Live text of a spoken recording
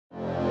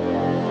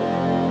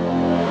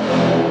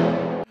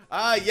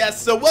Yes,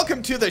 so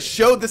welcome to the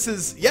show. This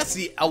is, yes,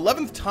 the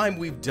 11th time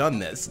we've done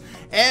this.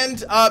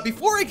 And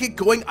before I get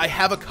going, I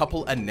have a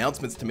couple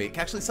announcements to make.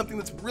 Actually, something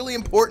that's really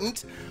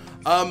important.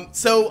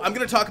 So I'm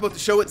going to talk about the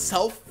show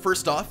itself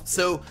first off.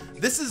 So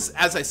this is,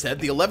 as I said,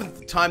 the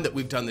 11th time that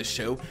we've done this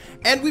show.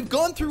 And we've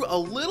gone through a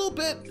little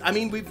bit, I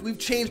mean, we've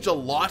changed a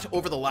lot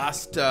over the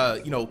last,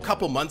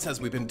 couple months as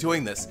we've been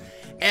doing this.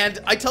 And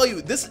I tell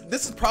you, this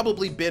has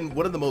probably been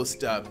one of the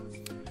most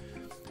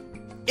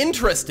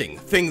interesting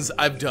things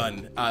I've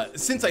done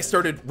since I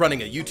started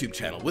running a YouTube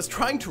channel, was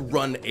trying to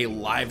run a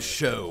live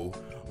show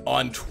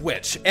on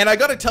Twitch. And I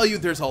gotta tell you,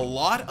 there's a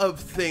lot of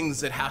things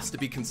that has to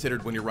be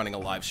considered when you're running a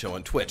live show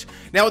on Twitch.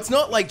 Now, it's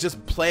not like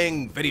just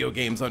playing video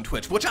games on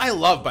Twitch, which I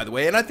love, by the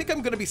way, and I think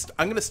I'm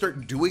gonna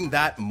start doing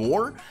that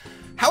more.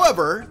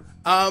 However,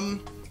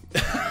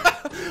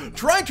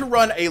 trying to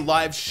run a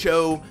live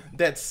show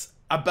that's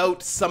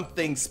about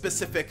something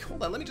specific.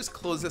 Hold on, let me just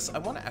close this. I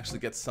want to actually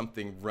get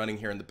something running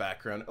here in the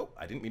background. Oh,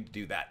 I didn't mean to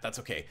do that. That's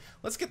okay.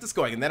 Let's get this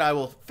going, and then I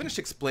will finish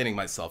explaining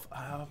myself.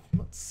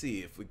 Let's see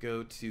if we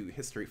go to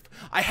history.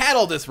 I had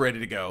all this ready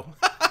to go.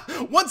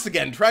 Once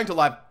again, trying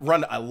to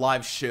run a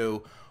live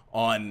show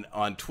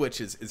on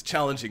Twitch is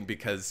challenging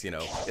because, you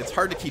know, it's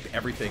hard to keep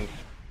everything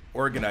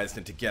organized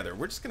and together.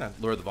 We're just gonna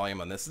lower the volume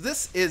on this.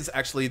 This is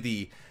actually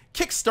the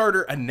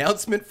Kickstarter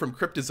announcement from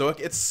Cryptozoic.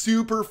 It's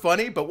super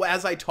funny, but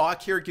as I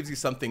talk here, it gives you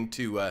something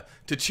to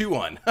chew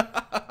on.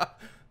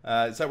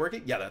 Is that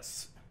working? Yeah,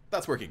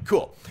 that's working.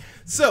 Cool.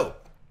 So,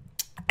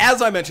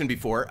 as I mentioned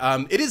before,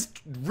 it is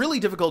really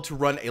difficult to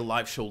run a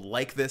live show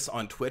like this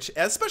on Twitch,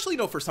 especially,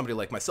 for somebody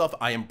like myself.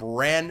 I am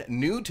brand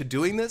new to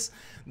doing this.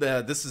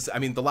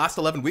 The last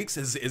 11 weeks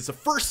is the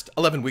first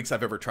 11 weeks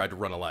I've ever tried to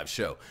run a live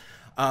show.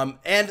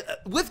 And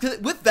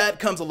with that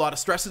comes a lot of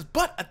stresses,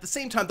 but at the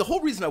same time, the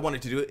whole reason I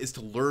wanted to do it is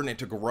to learn and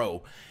to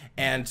grow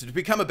and to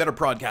become a better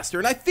broadcaster.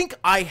 And I think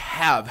I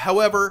have.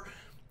 However,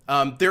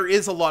 there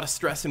is a lot of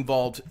stress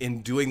involved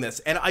in doing this,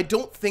 and I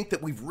don't think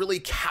that we've really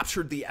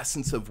captured the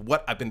essence of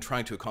what I've been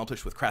trying to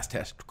accomplish with Crash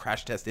Test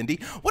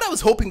Indie. What I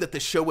was hoping that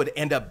this show would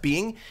end up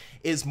being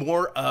is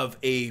more of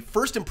a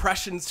first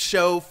impressions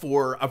show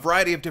for a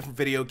variety of different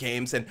video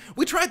games, and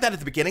we tried that at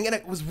the beginning, and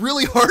it was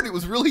really hard. It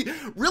was really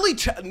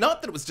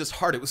not that it was just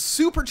hard, it was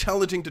super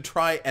challenging to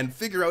try and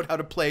figure out how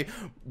to play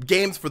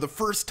games for the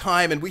first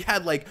time, and we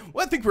had I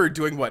think we were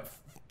doing,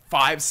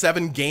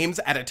 5-7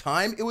 games at a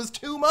time. It was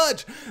too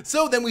much.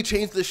 So then we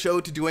changed the show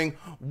to doing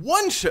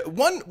one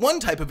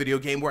type of video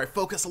game where I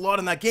focus a lot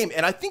on that game,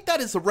 and I think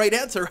that is the right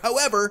answer.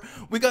 However,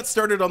 we got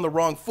started on the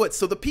wrong foot.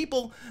 So the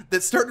people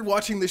that started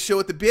watching the show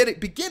at the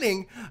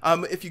beginning,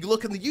 if you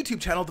look in the YouTube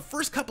channel, the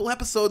first couple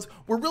episodes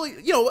were really,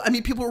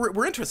 people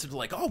were interested,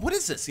 oh, what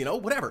is this,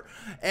 whatever.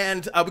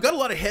 And we got a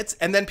lot of hits,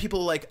 and then people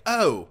were like,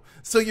 oh,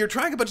 so you're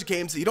trying a bunch of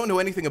games that you don't know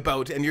anything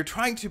about, and you're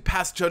trying to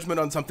pass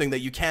judgment on something that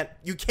you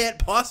can't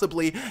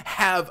possibly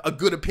have a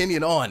good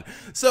opinion on.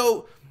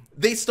 So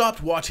they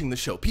stopped watching the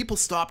show. People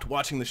stopped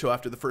watching the show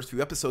after the first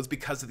few episodes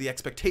because of the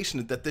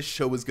expectation that this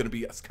show was going to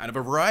be kind of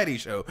a variety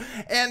show.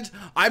 And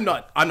I'm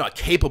not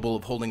capable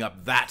of holding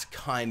up that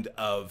kind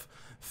of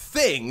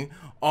thing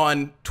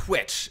on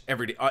Twitch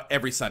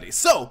every Sunday.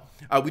 So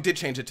we did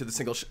change it to the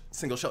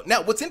single show.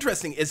 Now, what's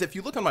interesting is if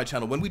you look on my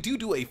channel, when we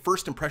do a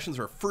first impressions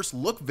or a first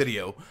look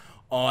video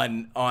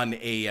on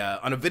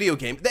a video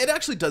game, that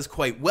actually does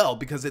quite well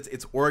because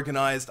it's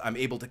organized. I'm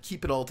able to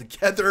keep it all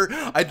together.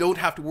 I don't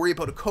have to worry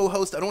about a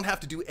co-host. I don't have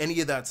to do any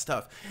of that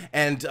stuff.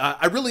 And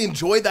I really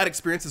enjoy that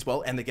experience as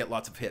well, and they get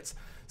lots of hits.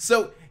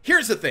 So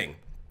here's the thing.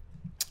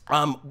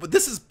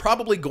 This is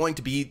probably going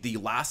to be the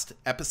last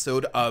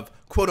episode of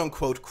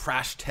quote-unquote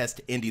Crash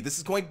Test Indie. This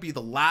is going to be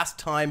the last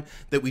time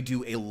that we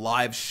do a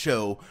live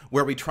show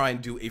where we try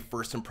and do a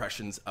first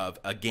impressions of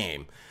a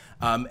game.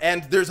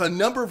 And there's a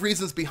number of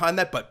reasons behind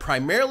that, but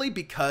primarily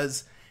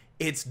because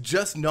it's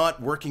just not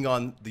working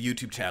on the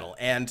YouTube channel.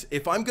 And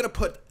if I'm going to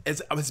put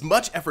as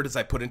much effort as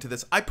I put into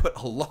this, I put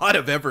a lot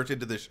of effort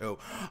into the show.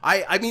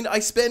 I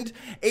spent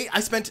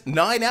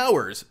 9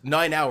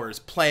 hours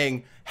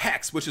playing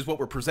Hex, which is what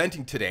we're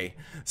presenting today,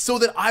 so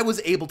that I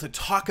was able to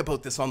talk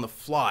about this on the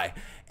fly.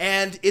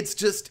 And it's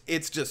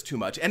just too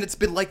much. And it's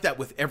been like that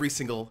with every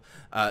single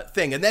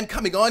thing. And then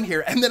coming on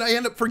here, and then I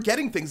end up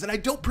forgetting things, and I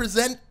don't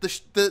present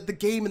the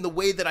game in the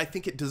way that I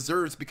think it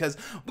deserves, because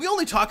we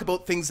only talk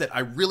about things that I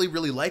really,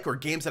 really like, or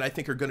games that I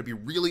think are going to be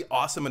really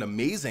awesome and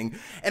amazing.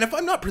 And if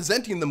I'm not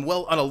presenting them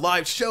well on a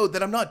live show,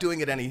 then I'm not doing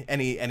it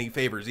any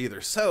favors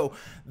either. So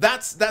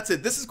that's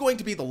it. This is going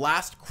to be the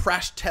last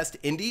Crash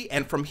Test Indie,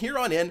 and from here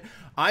on in,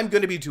 I'm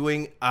going to be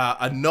doing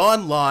a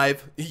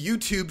non-live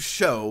YouTube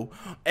show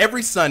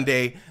every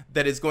Sunday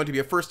that is going to be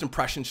a first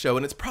impression show,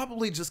 and it's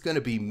probably just going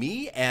to be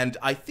me, and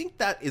I think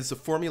that is the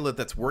formula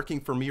that's working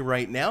for me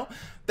right now.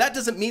 That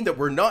doesn't mean that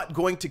we're not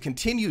going to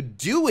continue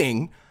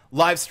doing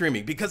live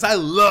streaming, because I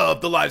love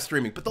the live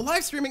streaming, but the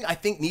live streaming I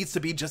think needs to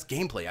be just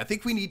gameplay. I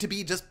think we need to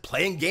be just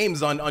playing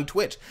games on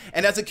Twitch,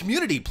 and as a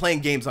community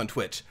playing games on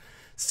Twitch.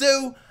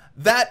 So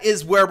that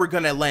is where we're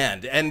going to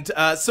land. And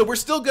so we're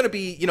still going to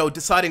be, you know,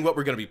 deciding what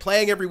we're going to be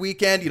playing every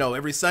weekend, you know,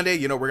 every Sunday.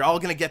 You know, we're all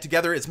going to get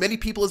together, as many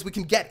people as we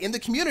can get in the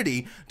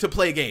community, to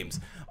play games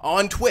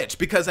on Twitch,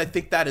 because I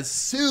think that is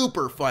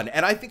super fun.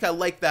 And I think I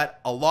like that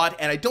a lot.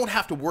 And I don't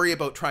have to worry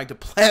about trying to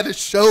plan a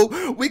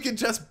show. We can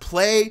just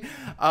play.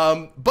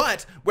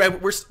 But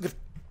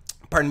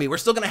pardon me, we're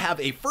still going to have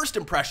a first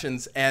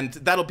impressions, and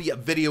that'll be a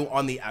video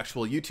on the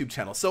actual YouTube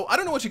channel. So I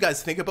don't know what you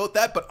guys think about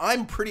that, but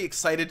I'm pretty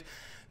excited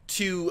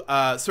to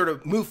sort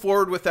of move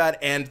forward with that.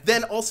 And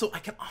then also I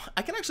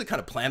can actually kind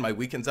of plan my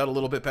weekends out a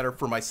little bit better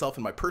for myself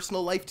and my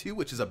personal life too,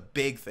 which is a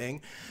big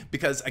thing,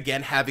 because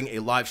again, having a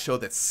live show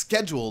that's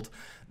scheduled,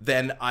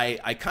 then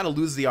I kind of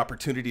lose the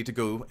opportunity to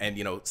go and,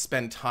 you know,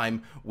 spend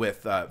time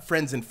with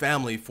friends and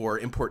family for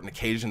important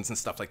occasions and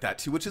stuff like that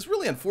too, which is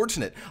really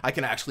unfortunate. I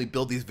can actually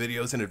build these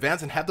videos in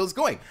advance and have those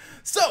going.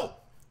 So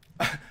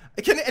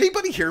can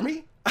anybody hear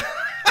me?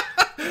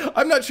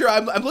 I'm not sure.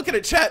 I'm looking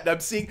at chat and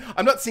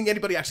I'm not seeing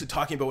anybody actually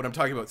talking about what I'm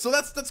talking about. So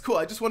that's cool.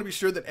 I just want to be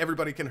sure that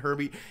everybody can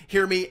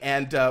hear me,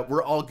 and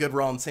we're all good.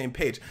 We're all on the same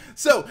page.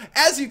 So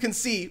as you can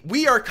see,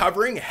 we are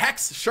covering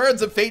Hex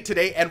Shards of Fate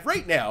today, and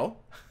right now,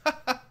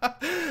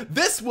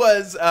 this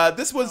was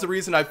the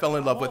reason I fell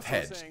in love with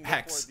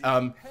Hex.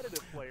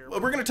 We're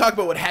going to talk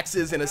about what Hex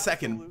is in a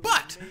second,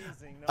 but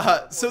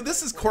so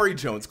this is Corey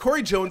Jones.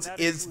 Corey Jones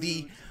is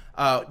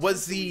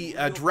was the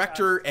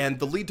director and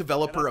the lead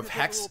developer of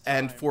Hex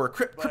and for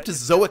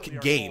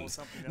Cryptozoic Games.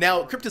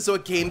 Now,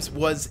 Cryptozoic Games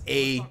was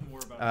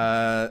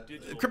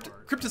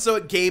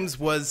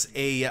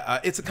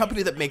it's a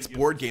company that makes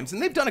board games,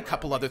 and they've done a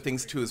couple other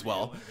things too as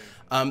well.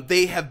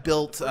 They have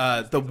built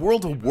the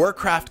World of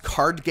Warcraft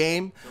card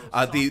game,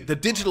 the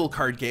digital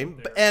card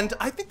game, and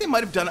I think they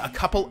might have done a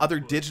couple other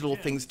digital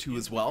things too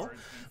as well.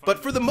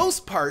 But for the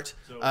most part,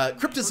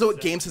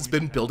 Cryptozoic Games has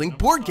been building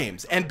board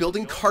games and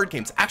building card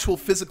games, actual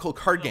physical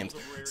card games.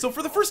 So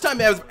for the first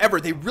time ever,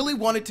 they really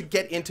wanted to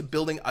get into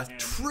building a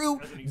true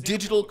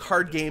digital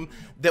card game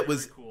that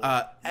was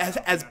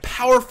as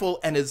powerful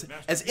and as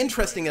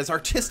interesting, as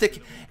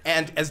artistic,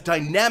 and as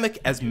dynamic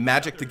as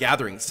Magic the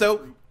Gathering.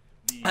 So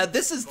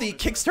this is the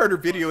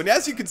Kickstarter video, and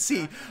as you can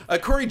see,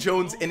 Corey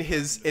Jones in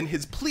his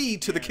plea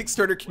to the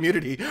Kickstarter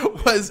community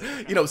was,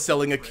 you know,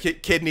 selling a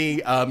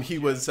kidney. He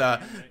was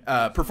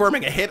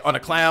performing a hit on a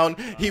clown.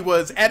 He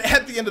was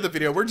at the end of the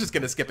video. We're just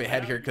gonna skip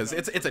ahead here because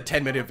it's a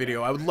 10-minute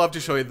video. I would love to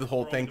show you the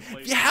whole thing.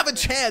 If you have a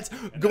chance,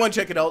 go and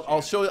check it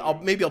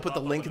out. Maybe I'll put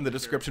the link in the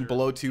description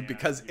below too,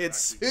 because it's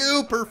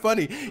super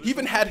funny. He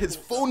even had his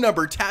phone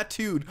number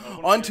tattooed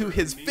onto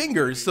his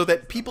fingers so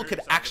that people could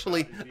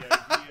actually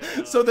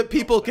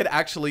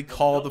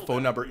call the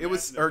phone number.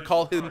 Or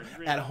call him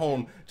at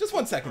home. Just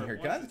one second here,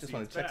 guys. I just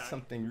want to check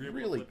something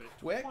really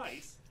quick.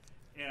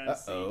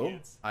 Uh-oh.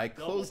 I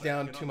closed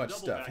down too much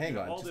stuff. Hang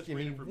on. Just give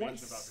me 1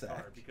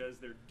 sec. Because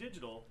they're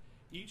digital,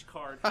 each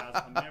card has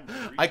a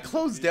memory. I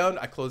closed down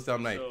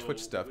my Twitch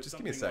stuff. Just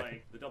give me a second.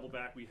 Like the double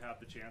back we have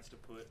the chance to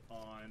put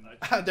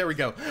on. There we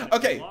go.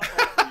 Okay.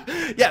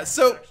 Yeah,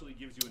 so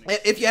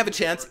if you have a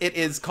chance, it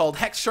is called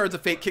Hex Shards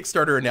of Fate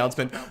Kickstarter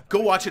announcement. Go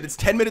watch it. It's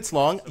 10 minutes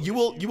long. You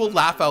will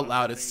laugh out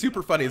loud. It's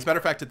super funny. As a matter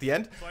of fact, at the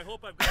end,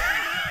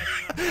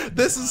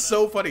 this is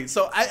so funny.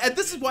 So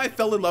this is why I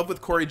fell in love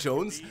with Corey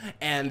Jones,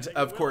 and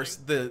of course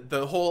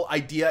the whole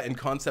idea and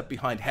concept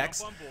behind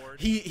Hex.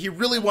 He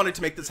really wanted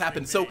to make this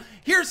happen. So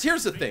here's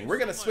the thing. We're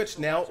gonna switch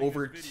now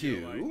over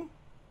to.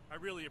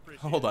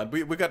 Hold on.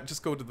 We got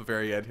just go to the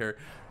very end here.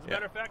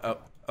 Yeah. Oh,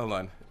 hold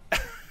on.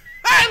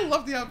 I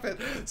love the outfit.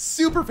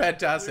 Super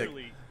fantastic.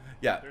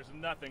 Yeah.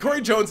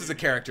 Corey Jones is a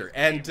character,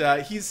 and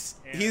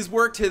he's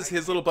worked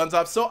his little buns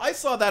off. So I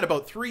saw that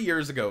about 3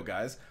 years ago,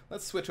 guys.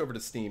 Let's switch over to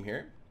Steam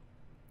here.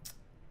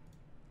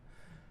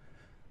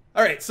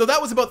 All right, so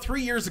that was about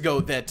 3 years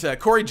ago that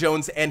Corey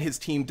Jones and his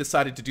team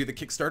decided to do the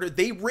Kickstarter.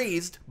 They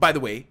raised, by the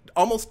way,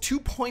 almost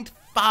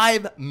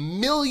 $2.5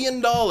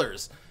 million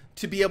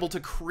to be able to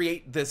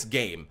create this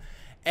game.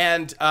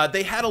 And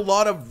they had a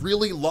lot of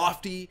really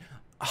lofty,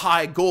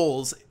 high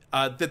goals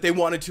that they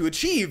wanted to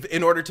achieve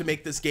in order to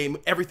make this game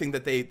everything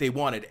that they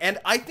wanted. And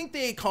I think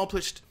they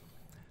accomplished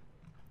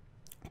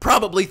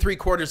probably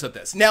 3/4 of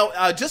this.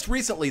 Now, just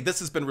recently, this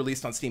has been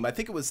released on Steam. I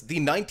think it was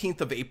the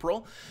 19th of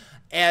April.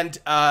 And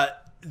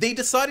they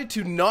decided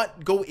to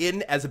not go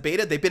in as a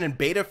beta. They've been in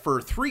beta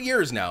for 3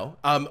 years now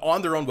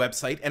on their own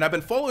website, and I've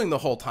been following the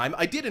whole time.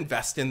 I did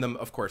invest in them,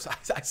 of course.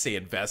 I say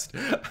invest.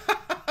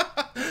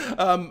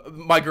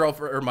 My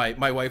girlfriend or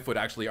my wife would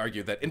actually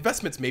argue that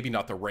investment's maybe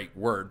not the right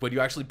word when you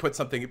actually put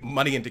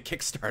money into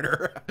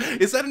Kickstarter.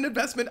 Is that an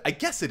investment? I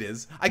guess it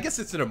is. I guess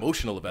it's an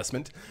emotional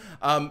investment.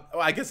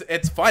 I guess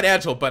it's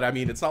financial, but I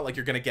mean, it's not like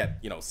you're gonna get,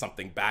 you know,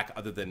 something back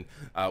other than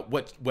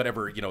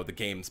whatever, you know, the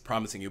game's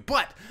promising you.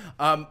 But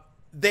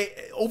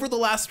over the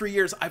last 3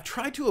 years, I've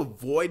tried to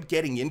avoid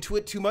getting into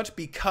it too much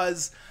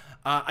because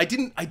I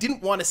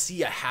didn't want to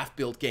see a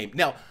half-built game.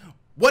 Now,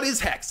 what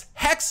is Hex?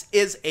 Hex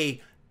is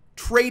a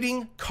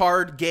trading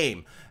card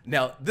game.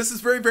 Now, this is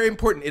very, very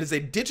important. It is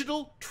a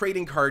digital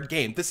trading card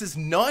game. This is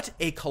not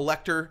a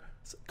collector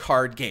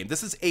card game.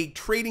 This is a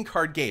trading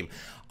card game.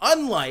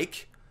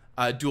 Unlike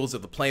Duels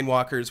of the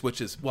Planewalkers,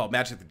 which is, well,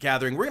 Magic the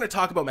Gathering. We're going to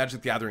talk about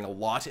Magic the Gathering a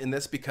lot in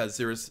this because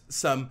there's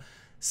some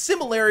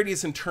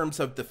similarities in terms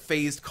of the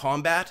phased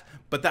combat,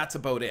 but that's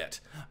about it.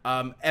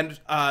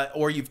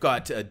 Or you've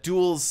got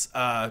Duels,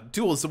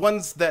 the one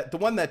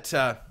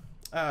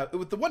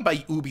by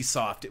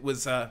Ubisoft. It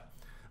was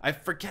I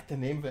forget the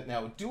name of it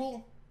now.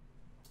 Duel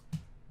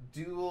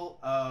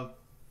of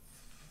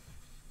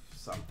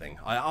something.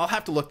 I'll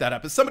have to look that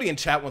up. If somebody in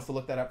chat wants to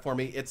look that up for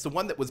me, it's the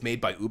one that was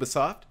made by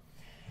Ubisoft.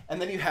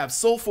 And then you have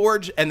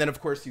Soulforge, and then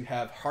of course you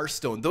have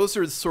Hearthstone. Those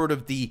are sort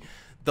of the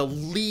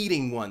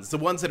leading ones, the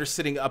ones that are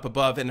sitting up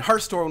above, and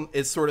Hearthstone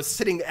is sort of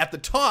sitting at the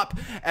top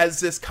as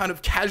this kind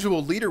of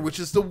casual leader, which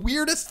is the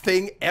weirdest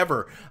thing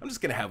ever. I'm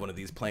just gonna have one of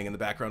these playing in the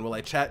background while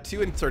I chat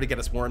too, and sort of get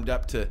us warmed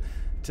up to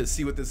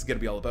see what this is gonna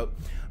be all about.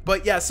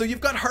 But yeah, so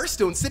you've got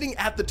Hearthstone sitting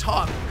at the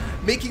top,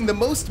 making the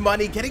most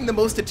money, getting the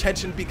most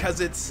attention because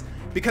it's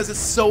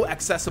so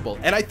accessible.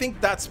 And I think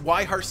that's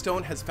why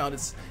Hearthstone has found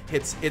its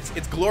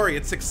glory,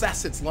 its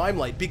success, its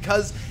limelight,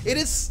 because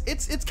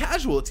it's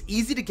casual, it's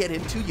easy to get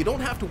into. You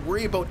don't have to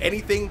worry about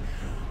anything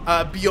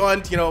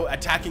beyond, you know,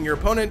 attacking your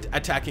opponent,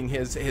 attacking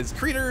his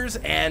creatures,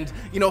 and,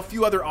 you know, a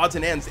few other odds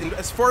and ends. And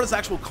as far as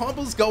actual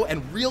combos go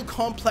and real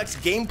complex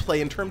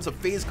gameplay in terms of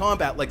phase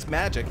combat like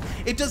Magic,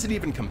 it doesn't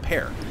even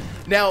compare.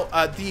 Now,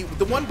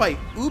 the one by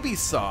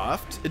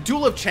Ubisoft,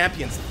 Duel of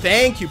Champions,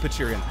 thank you,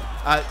 Pachirian.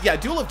 Yeah,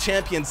 Duel of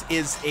Champions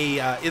is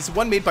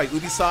one made by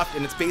Ubisoft,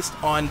 and it's based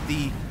on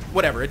the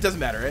whatever. It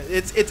doesn't matter.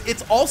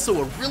 It's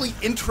also a really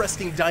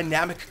interesting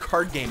dynamic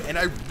card game, and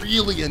I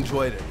really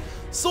enjoyed it.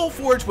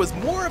 Soulforge was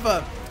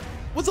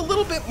a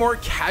little bit more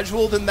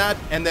casual than that,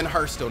 and then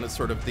Hearthstone is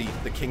sort of the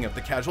king of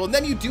the casual. And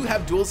then you do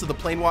have Duels of the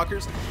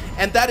Planewalkers,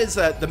 and that is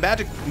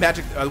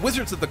the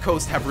Wizards of the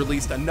Coast have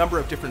released a number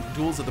of different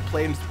Duels of the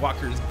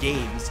Planewalkers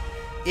games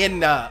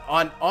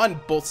on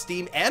both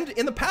Steam and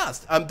in the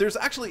past. There's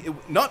actually,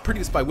 not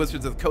produced by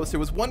Wizards of the Coast, there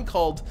was one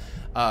called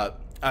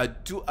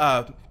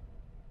Chandelar.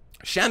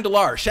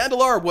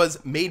 Chandelar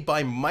was made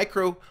by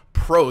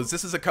Microprose.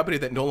 This is a company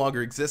that no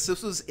longer exists.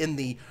 This was in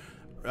the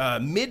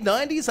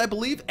mid-90s, I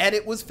believe, and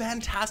it was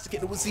fantastic.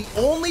 It was the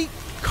only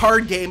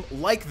card game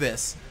like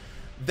this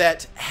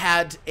that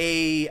had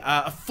a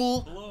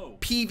full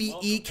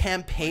PvE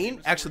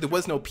campaign. Actually, there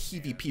was no real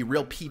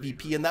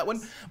PvP in that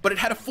one, but it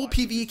had a full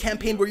PvE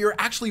campaign where you're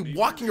actually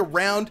walking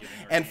around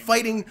and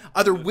fighting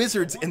other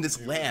wizards in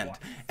this land.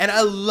 And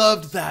I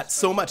loved that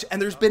so much.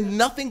 And there's been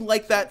nothing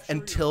like that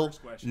until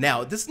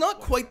now. This is not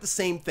quite the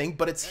same thing,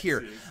 but it's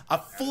here. A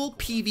full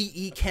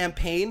PvE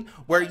campaign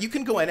where you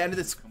can go in, and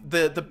the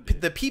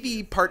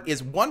PvE part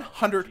is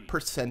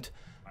 100%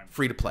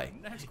 free to play.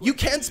 You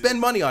can spend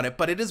money on it,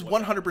 but it is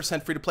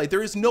 100% free to play.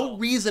 There is no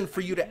reason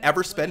for you to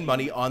ever spend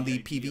money on the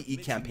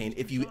PvE campaign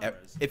if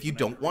you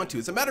don't want to.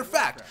 As a matter of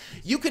fact,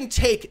 you can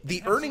take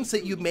the earnings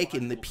that you make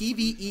in the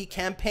PvE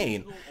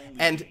campaign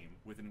and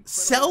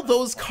sell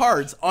those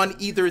cards on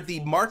either the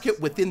market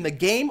within the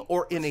game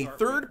or in a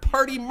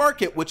third-party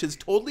market, which is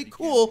totally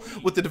cool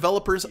with the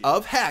developers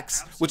of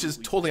Hex, which is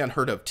totally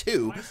unheard of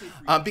too,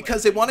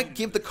 because they want to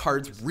give the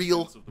cards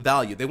real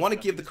value. They want to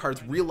give the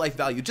cards real-life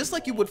value, just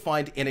like you would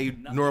find in a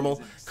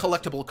normal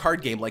collectible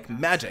card game like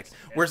Magic,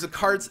 whereas the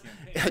cards,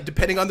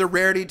 depending on their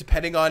rarity,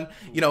 depending on,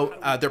 you know,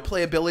 their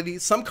playability,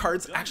 some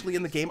cards actually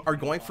in the game are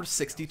going for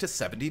 $60 to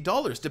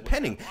 $70,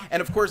 depending. And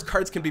of course,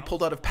 cards can be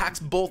pulled out of packs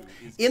both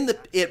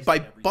by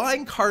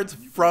buying cards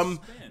from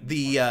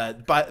the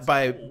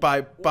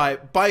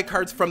buy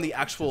cards from the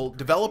actual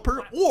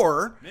developer,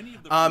 or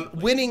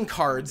winning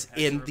cards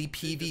in the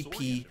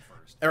PvP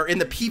or in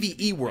the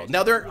PvE world.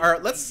 Now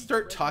let's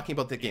start talking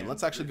about the game.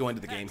 Let's actually go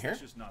into the game here.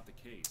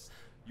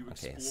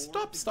 Okay,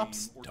 stop.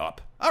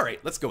 All right,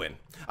 let's go in.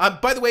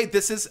 By the way,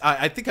 this is,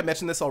 I think I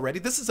mentioned this already,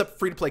 this is a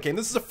free-to-play game.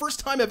 This is the first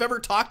time I've ever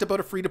talked about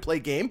a free-to-play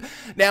game.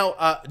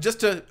 Now, just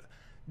to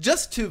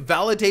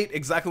validate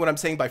exactly what I'm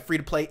saying by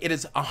free-to-play, it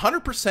is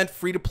 100%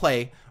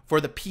 free-to-play for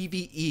the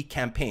PvE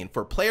campaign,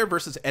 for player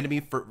versus enemy,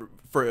 for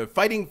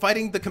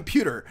fighting the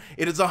computer.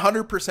 It is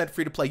 100%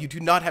 free-to-play. You do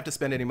not have to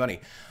spend any money.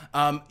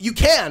 You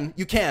can,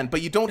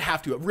 but you don't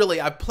have to. Really,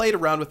 I've played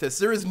around with this.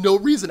 There is no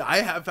reason,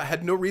 I have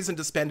had no reason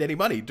to spend any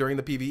money during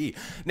the PvE.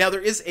 Now,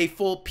 there is a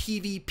full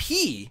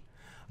PvP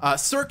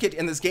circuit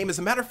in this game. As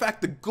a matter of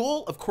fact, the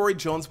goal of Corey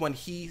Jones when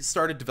he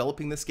started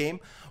developing this game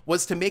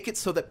was to make it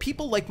so that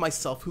people like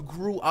myself who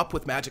grew up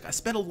with Magic, I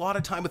spent a lot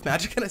of time with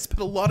Magic, and I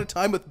spent a lot of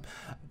time with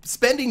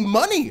spending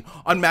money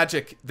on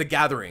Magic the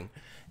Gathering.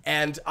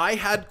 And I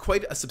had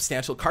quite a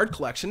substantial card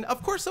collection.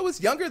 Of course, I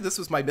was younger. This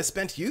was my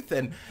misspent youth.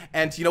 And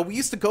you know, we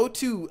used to go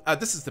to,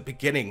 this is the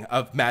beginning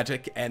of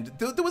Magic, and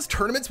there was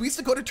tournaments. We used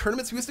to go to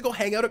tournaments. We used to go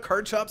hang out at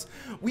card shops.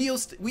 We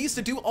used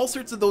to do all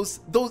sorts of those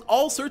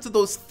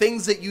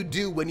things that you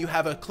do when you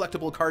have a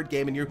collectible card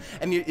game and you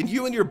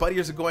and your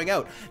buddies are going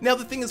out. Now,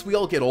 the thing is, we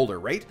all get older,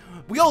 right?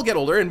 We all get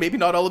older, and maybe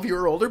not all of you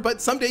are older,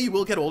 but someday you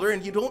will get older,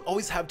 and you don't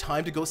always have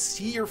time to go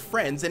see your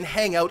friends and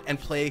hang out and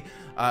play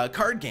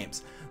card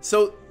games.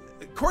 So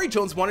Corey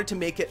Jones wanted to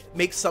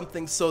make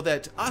something so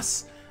that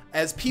us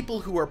as people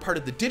who are part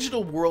of the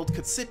digital world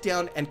could sit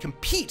down and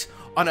compete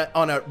on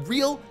a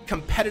real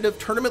competitive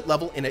tournament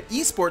level in an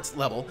esports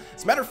level.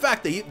 As a matter of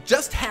fact, they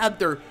just had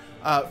their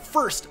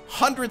first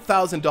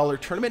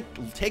 $100,000 tournament.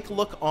 Take a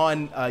look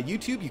on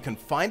YouTube, you can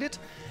find it.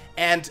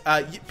 And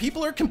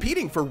people are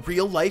competing for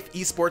real life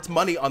esports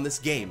money on this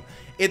game.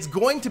 It's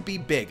going to be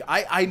big.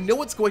 I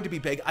know it's going to be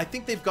big. I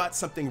think they've got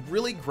something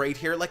really great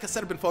here. Like I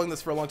said, I've been following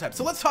this for a long time.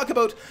 So let's talk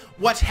about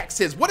what Hex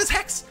is. What is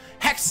Hex?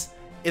 Hex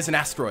is an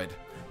asteroid.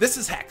 This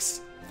is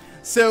Hex.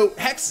 So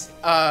Hex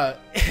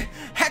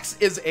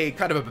is a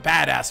kind of a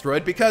bad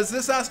asteroid because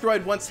this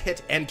asteroid once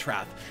hit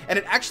Entrath, and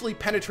it actually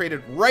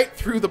penetrated right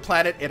through the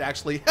planet. It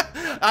actually,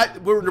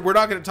 we're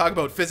not going to talk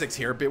about physics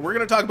here, but we're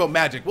going to talk about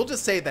magic. We'll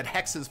just say that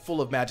Hex is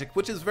full of magic,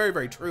 which is very,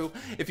 very true.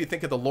 If you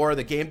think of the lore of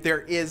the game,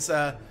 there is,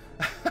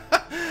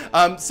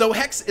 so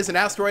Hex is an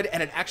asteroid,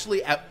 and it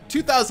actually,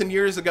 2,000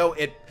 years ago,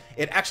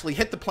 it actually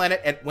hit the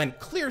planet and went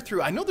clear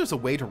through. I know there's a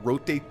way to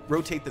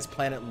rotate this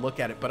planet and look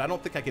at it, but I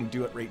don't think I can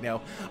do it right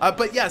now.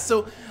 But yeah,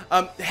 so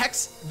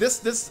Hex,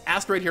 this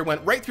asteroid here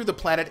went right through the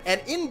planet, and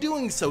in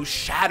doing so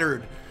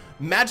shattered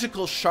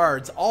magical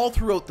shards all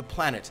throughout the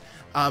planet,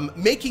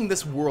 making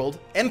this world,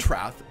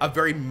 Entrath, a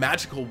very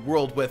magical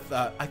world with,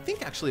 I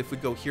think actually if we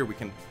go here we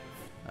can...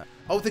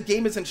 oh, the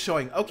game isn't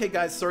showing. Okay,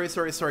 guys,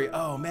 sorry.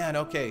 Oh, man,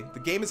 okay. The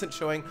game isn't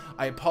showing.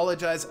 I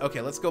apologize.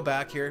 Okay, let's go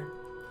back here.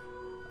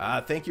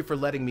 Thank you for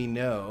letting me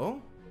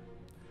know.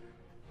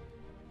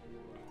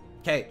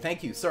 Okay,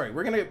 thank you. Sorry,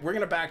 we're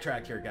gonna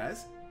backtrack here,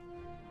 guys.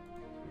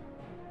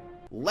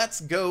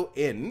 Let's go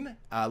in.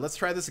 Let's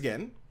try this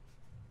again.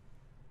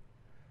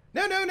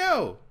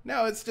 No.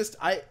 It's just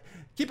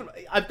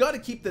I've got to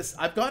keep this.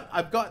 I've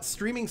got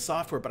streaming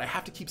software, but I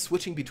have to keep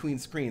switching between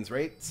screens,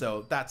 right?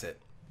 So that's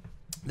it.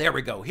 There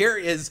we go.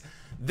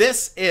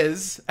 This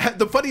is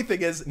the funny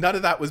thing is none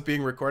of that was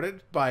being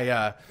recorded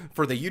by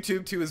for the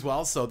YouTube too as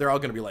well, so they're all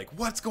gonna be like,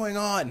 what's going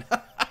on?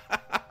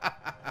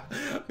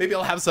 Maybe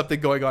I'll have something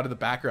going on in the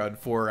background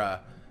for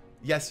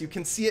yes, you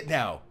can see it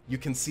now. You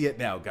can see it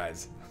now,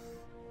 guys.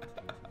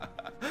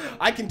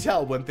 I can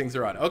tell when things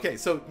are on. Okay,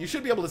 so you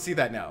should be able to see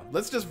that now.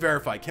 Let's just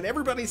verify. Can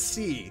everybody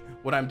see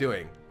what I'm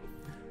doing?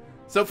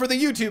 So for the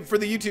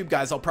YouTube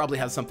guys, I'll probably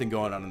have something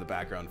going on in the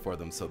background for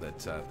them so that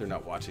they're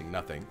not watching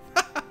nothing.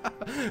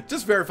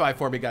 Just verify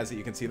for me, guys, that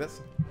you can see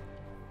this.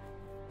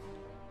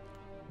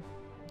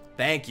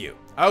 Thank you.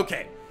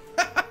 Okay.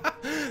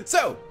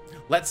 So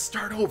let's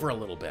start over a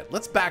little bit.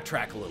 Let's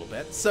backtrack a little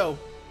bit. So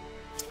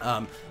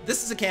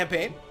this is a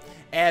campaign,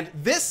 and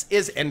this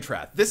is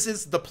Entrath. This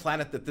is the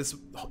planet that this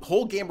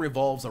whole game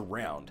revolves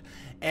around.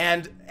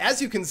 And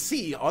as you can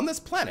see on this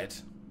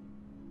planet,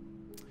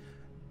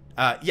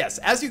 yes,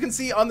 as you can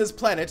see on this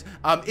planet,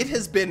 it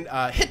has been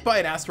hit by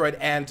an asteroid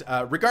and,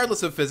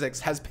 regardless of physics,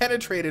 has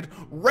penetrated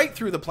right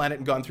through the planet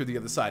and gone through the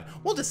other side.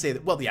 We'll just say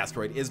that, well, the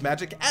asteroid is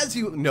magic, as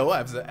you know,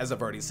 as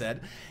I've already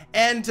said.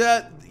 And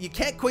you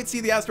can't quite see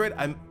the asteroid.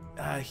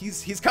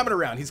 He's coming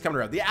around. He's coming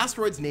around. The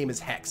asteroid's name is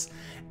Hex.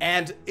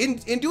 And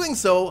in doing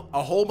so,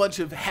 a whole bunch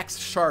of Hex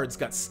shards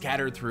got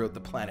scattered throughout the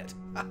planet.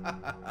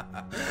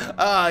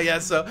 Yeah,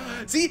 so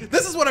see,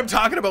 this is what I'm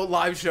talking about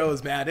live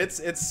shows, man.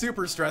 It's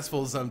super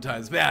stressful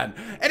sometimes, man.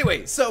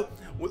 Anyway, so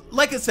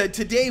like I said,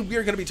 today we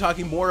are going to be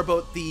talking more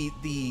about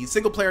the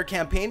single player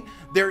campaign.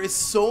 There is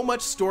so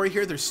much story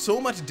here. There's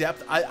so much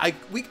depth.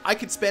 I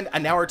could spend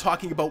an hour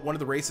talking about one of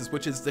the races,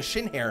 which is the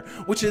Shin Hare,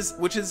 which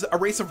is a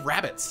race of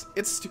rabbits.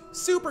 It's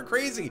super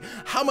crazy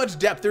how much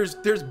depth.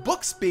 There's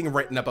books being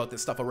written about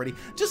this stuff already.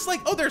 Just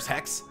like, oh, there's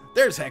Hex.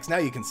 There's Hex. Now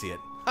you can see it.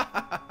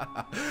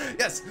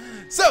 Yes.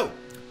 So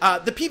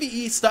the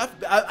PvE stuff,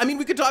 I mean,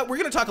 we're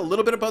going to talk a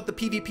little bit about the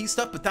PvP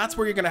stuff, but that's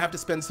where you're going to have to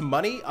spend some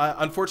money,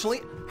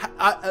 unfortunately,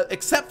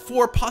 except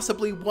for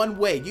possibly one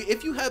way.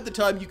 If you have the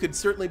time, you could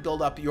certainly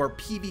build up your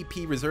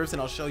PvP reserves,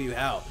 and I'll show you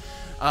how.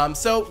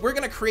 So we're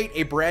going to create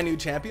a brand new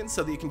champion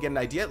so that you can get an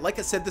idea. Like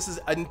I said, this is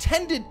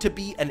intended to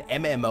be an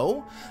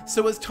MMO.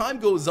 So as time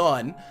goes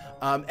on,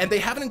 and they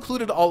haven't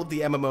included all of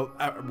the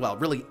MMO, well,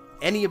 really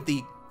any of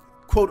the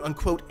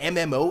quote-unquote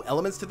MMO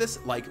elements to this,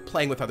 like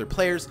playing with other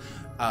players,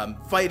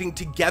 fighting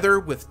together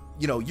with,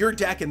 you know, your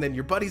deck and then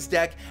your buddy's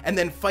deck, and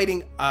then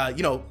fighting,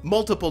 you know,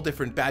 multiple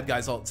different bad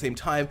guys all at the same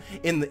time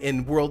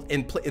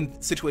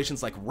in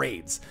situations like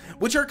raids,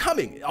 which are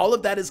coming. All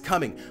of that is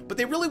coming, but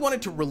they really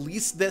wanted to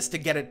release this to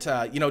get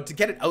it, you know, to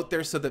get it out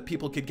there so that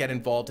people could get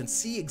involved and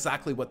see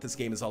exactly what this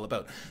game is all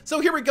about. So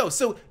here we go.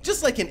 So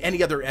just like in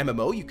any other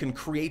MMO, you can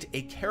create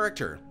a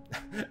character.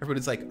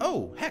 Everybody's like,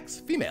 oh,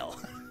 Hex, female.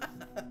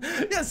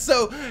 Yeah,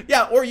 so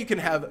yeah, or you can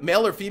have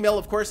male or female,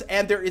 of course,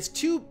 and there is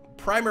two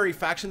primary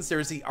factions.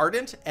 There's the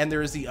Ardent and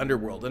there's the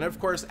Underworld, and of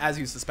course, as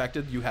you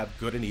suspected, you have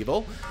good and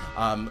evil,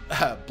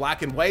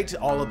 black and white,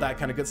 all of that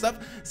kind of good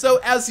stuff. So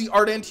as the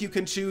Ardent, you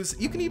can choose,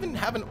 you can even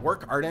have an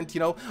Orc Ardent,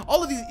 you know,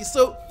 all of these.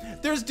 So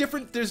there's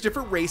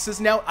different races.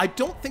 Now I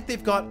don't think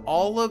they've got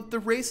all of the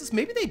races.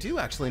 Maybe they do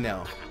actually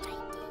now.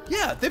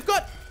 Yeah, they've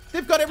got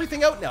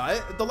everything out now.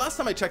 The last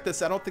time I checked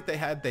this, I don't think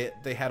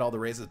they had all the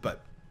races,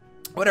 but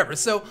Whatever.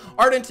 So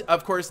ardent,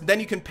 of course, then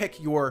you can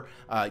pick your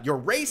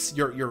race,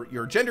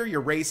 your gender,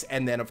 your race,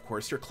 and then of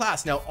course your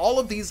class. Now all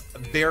of these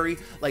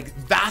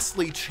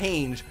vastly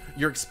change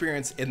your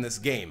experience in this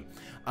game.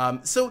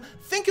 So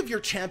think of your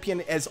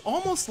champion as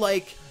almost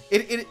like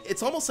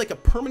it's almost like a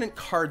permanent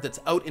card that's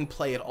out in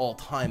play at all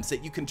times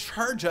that you can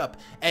charge up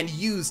and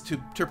use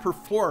to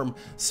perform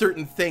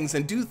certain things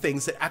and do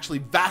things that actually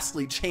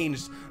vastly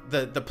change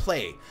the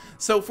play.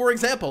 So for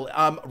example,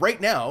 right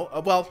now,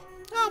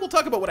 we'll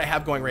talk about what I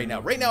have going right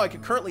now. Right now, I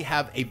could currently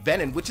have a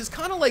Venom, which is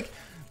kind of like,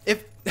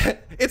 if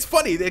it's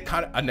funny, they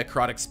kind of a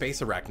necrotic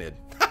space arachnid.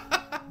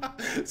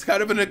 It's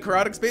kind of a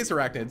necrotic space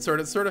arachnid, sort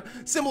of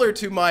similar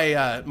to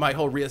my my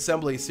whole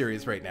reassembly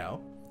series right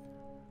now.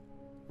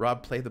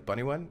 Rob, play the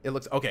bunny one. It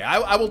looks okay.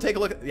 I will take a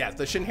look at, yes,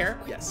 the shin hair.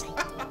 Yes.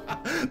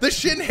 The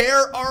shin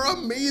hair are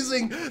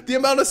amazing. The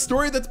amount of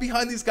story that's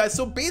behind these guys.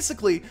 So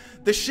basically,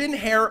 the shin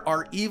hair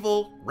are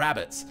evil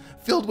rabbits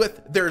filled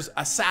with, there's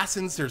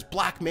assassins, there's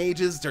black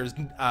mages, there's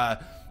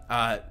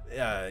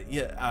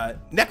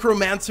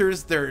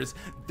necromancers,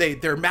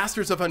 they're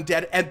masters of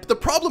undead. And the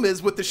problem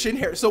is with the shin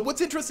hair. So what's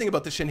interesting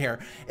about the shin hair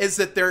is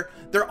that they're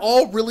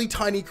all really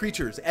tiny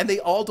creatures and they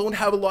all don't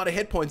have a lot of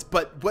hit points,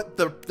 but what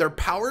their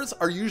powers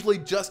are usually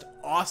just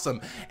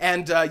awesome.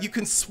 And you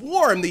can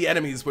swarm the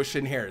enemies with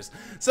shin hairs.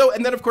 So,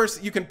 and then of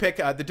course you can pick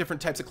the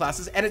different types of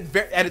classes, and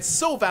it's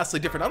so vastly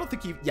different. I don't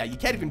think you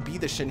can't even be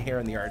the shin hair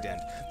in the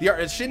Ardent.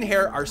 The shin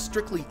hair are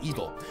strictly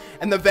evil,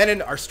 and the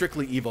Venom are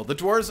strictly evil. The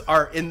dwarves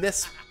are in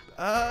this.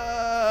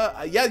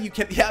 You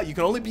can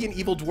only be an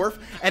evil dwarf.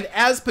 And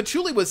as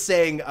Patchouli was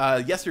saying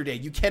yesterday,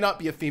 you cannot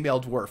be a female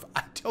dwarf.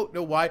 I don't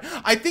know why.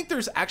 I think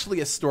there's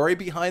actually a story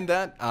behind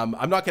that.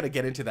 I'm not going to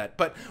get into that,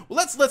 but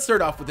let's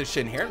start off with the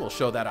shin hair. We'll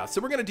show that off.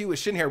 So we're going to do a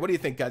shin hair. What do you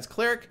think, guys?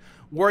 Cleric,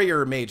 warrior,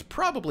 or mage?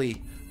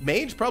 Probably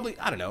mage, probably,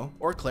 I don't know,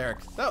 or cleric.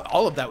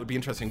 All of that would be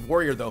interesting.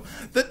 Warrior, though.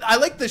 I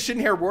like the shin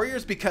hair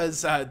warriors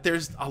because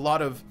there's a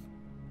lot of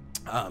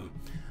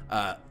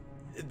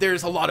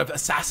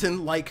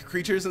assassin-like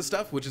creatures and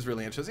stuff, which is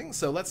really interesting.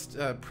 So let's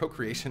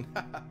procreation.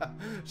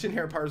 Shin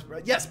hair powers.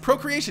 Yes,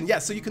 procreation.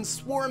 Yes, so you can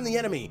swarm the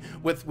enemy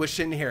with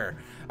shin hair.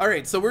 All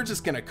right, so we're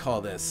just gonna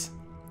call this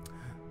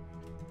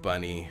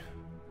Bunny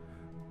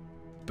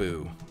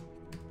Boo.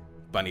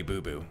 Bunny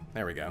Boo Boo.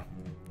 There we go.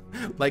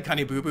 Like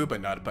Honey Boo Boo,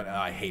 but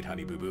I hate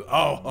Honey Boo Boo.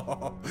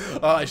 Oh,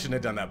 I shouldn't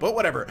have done that, but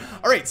whatever.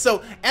 All right,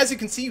 so as you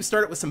can see, you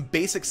start out with some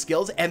basic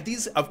skills, and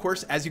these, of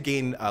course, as you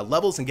gain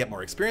levels and get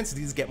more experience,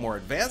 these get more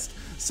advanced.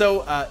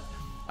 So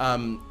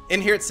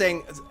in here it's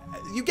saying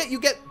you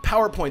get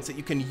power points that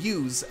you can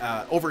use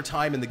over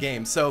time in the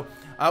game. So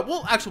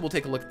we'll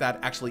take a look at that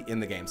actually in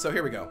the game. So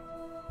here we go.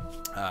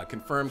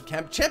 Confirm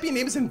champion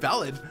name is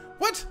invalid.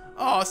 What?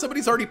 Oh,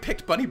 somebody's already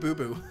picked Bunny Boo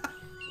Boo.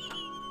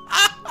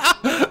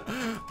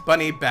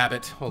 Bunny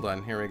Babbitt. Hold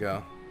on, here we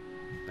go.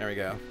 There we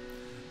go.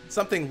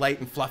 Something light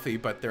and fluffy,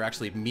 but they're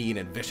actually mean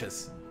and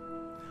vicious.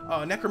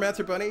 Oh,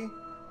 Necromancer Bunny?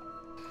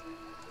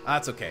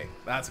 That's okay.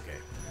 That's okay.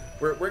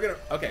 We're gonna,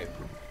 okay.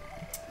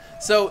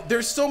 So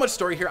there's so much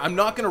story here. I'm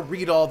not gonna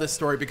read all this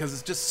story because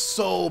it's just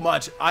so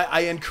much.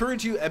 I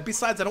encourage you,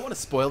 besides I don't want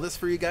to spoil this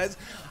for you guys,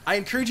 I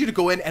encourage you to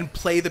go in and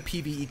play the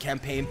PvE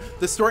campaign,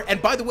 the story,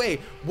 and by the way,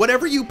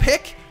 whatever you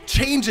pick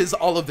changes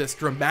all of this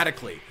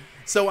dramatically.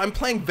 So I'm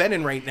playing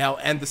Venom right now,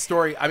 and the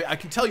story, I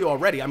can tell you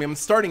already, I'm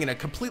starting in a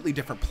completely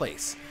different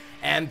place.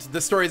 And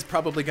the story is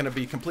probably going to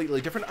be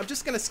completely different. I'm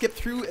just going to skip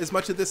through as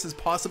much of this as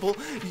possible.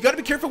 You got to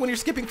be careful when you're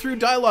skipping through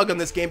dialogue on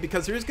this game,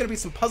 because there is going to be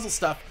some puzzle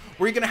stuff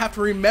where you're going to have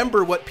to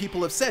remember what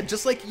people have said,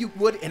 just like you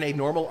would in a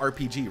normal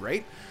RPG,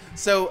 right?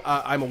 So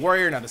I'm a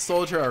warrior, not a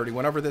soldier. I already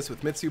went over this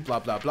with Mitsu, blah,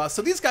 blah, blah.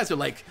 So these guys are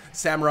like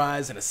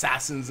samurais and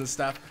assassins and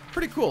stuff.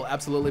 Pretty cool,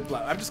 absolutely.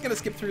 Blah. I'm just going to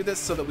skip through this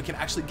so that we can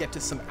actually get to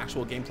some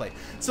actual gameplay.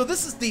 So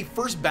this is the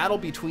first battle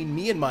between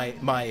me and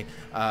my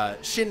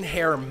shin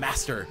hair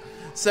master.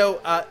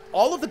 So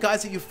all of the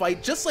guys that you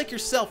fight, just like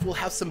yourself, will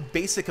have some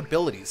basic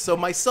abilities. So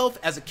myself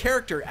as a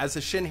character, as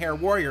a shin hair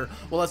warrior,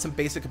 will have some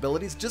basic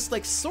abilities, just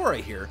like Sora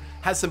here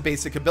has some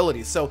basic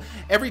abilities. So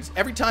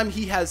every time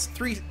he has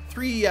three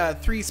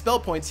spell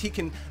points, he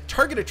can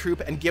target a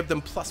troop and give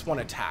them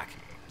 +1 attack.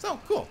 So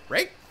cool,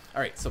 right?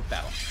 All right, so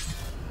battle.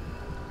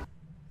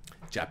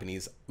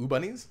 Japanese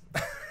bunnies.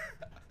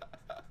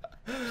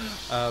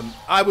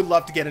 I would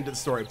love to get into the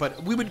story,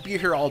 but we would be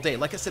here all day.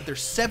 Like I said,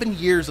 there's 7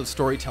 years of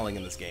storytelling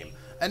in this game.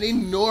 An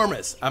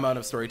enormous amount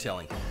of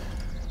storytelling.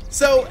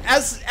 So,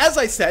 as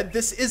I said,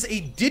 this is a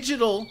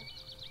digital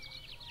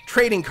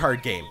trading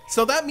card game.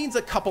 So that means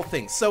a couple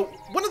things. So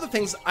one of the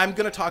things I'm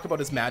going to talk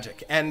about is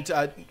Magic. And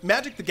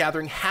Magic the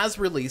Gathering has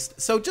released,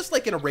 so just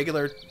like in a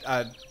regular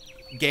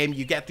game,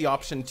 you get the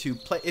option to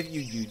play, if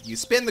you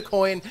spin the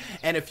coin,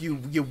 and if you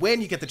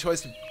win, you get the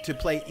choice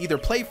to either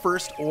play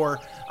first or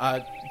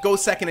go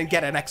second and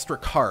get an extra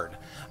card.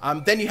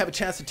 Then you have a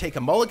chance to take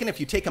a mulligan. If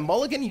you take a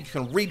mulligan, you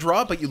can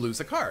redraw, but you lose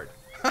a card.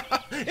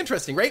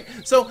 Interesting, right?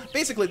 So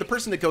basically, the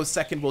person that goes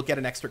second will get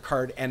an extra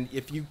card, and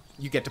if you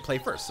get to play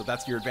first, so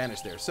that's your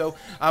advantage there. So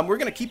we're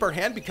going to keep our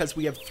hand because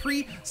we have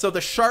 3. So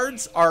the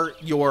shards are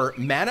your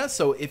mana.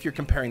 So if you're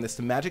comparing this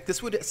to Magic,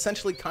 this would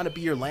essentially kind of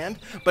be your land,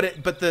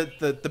 but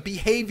the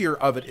behavior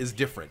of it is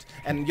different,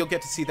 and you'll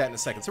get to see that in a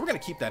second. So we're going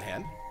to keep that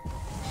hand.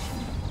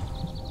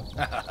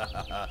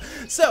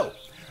 So.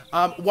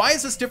 Why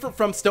is this different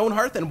from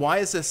Stonehearth, and why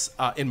is this,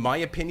 in my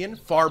opinion,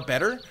 far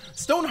better?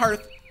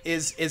 Stonehearth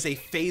is a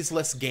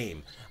phaseless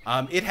game.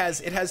 It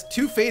has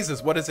 2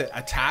 phases. What is it?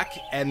 Attack,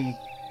 and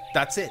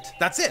that's it.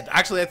 That's it.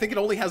 Actually, I think it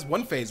only has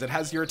 1 phase. It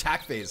has your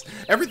attack phase.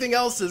 Everything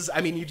else is,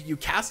 I mean, you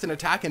cast an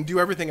attack and do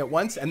everything at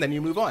once, and then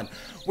you move on.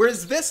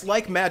 Whereas this,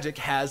 like Magic,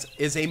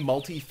 is a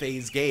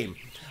multi-phase game.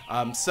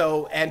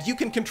 And you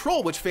can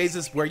control which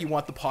phases where you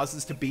want the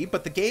pauses to be,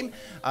 but the game,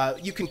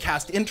 you can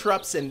cast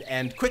interrupts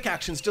and quick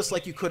actions just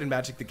like you could in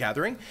Magic the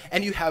Gathering,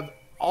 and you have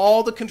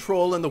all the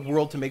control in the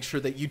world to make sure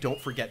that you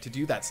don't forget to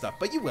do that stuff,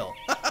 but you will,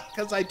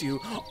 because I do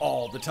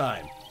all the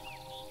time.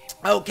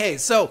 Okay,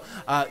 so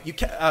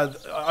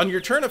on your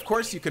turn, of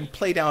course, you can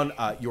play down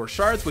your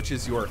shards, which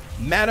is your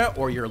mana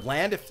or your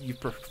land, if you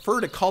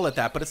prefer to call it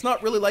that, but it's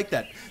not really like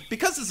that.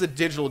 Because it's a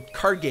digital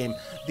card game,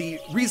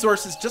 the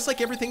resources, just like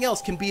everything else,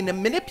 can be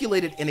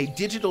manipulated in a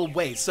digital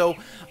way. So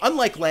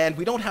unlike land,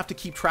 we don't have to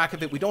keep track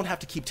of it, we don't have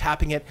to keep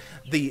tapping it.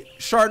 The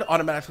shard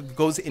automatically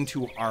goes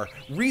into our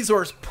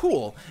resource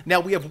pool.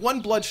 Now we have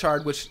 1 blood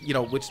shard, which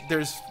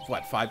there's,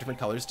 what, 5 different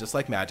colors, just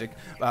like Magic.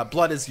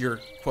 Blood is your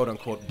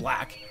quote-unquote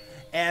black.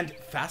 And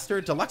faster?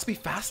 Deluxe be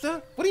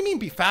faster? What do you mean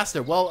be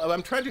faster? Well,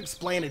 I'm trying to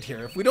explain it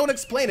here. If we don't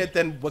explain it,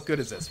 then what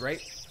good is this,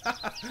 right?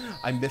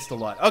 I missed a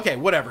lot. Okay,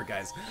 whatever,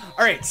 guys.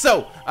 All right,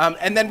 so,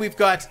 and then we've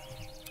got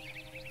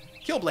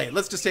Killblade.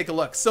 Let's just take a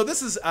look. So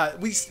this is,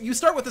 you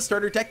start with the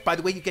starter deck. By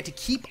the way, you get to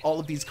keep all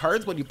of these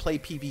cards when you play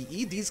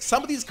PvE.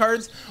 Some of these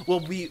cards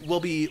will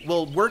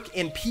work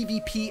in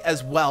PvP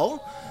as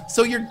well.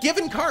 So you're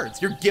given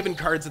cards. You're given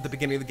cards at the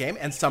beginning of the game,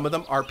 and some of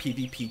them are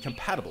PvP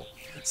compatible.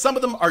 Some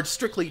of them are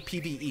strictly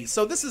PvE.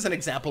 So this is an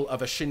example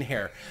of a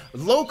Shinhair.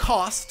 Low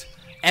cost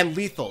and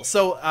lethal.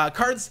 So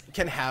cards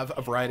can have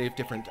a variety of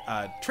different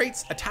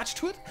traits attached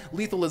to it.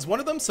 Lethal is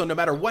one of them, so no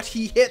matter what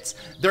he hits,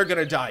 they're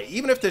gonna die.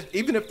 Even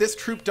if this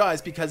troop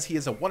dies because he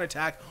is a 1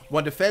 attack,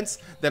 1 defense,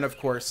 then of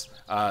course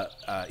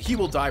he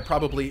will die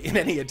probably in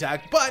any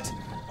attack, but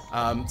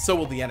so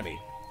will the enemy.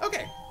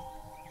 Okay.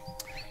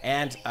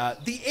 And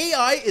the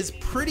AI is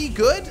pretty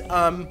good,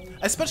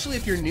 especially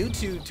if you're new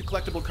to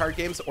collectible card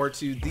games or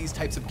to these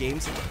types of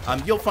games.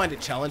 You'll find it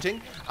challenging,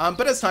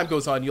 but as time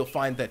goes on, you'll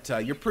find that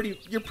you're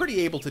pretty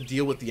able to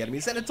deal with the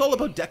enemies, and it's all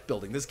about deck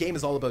building. This game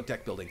is all about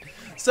deck building.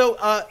 So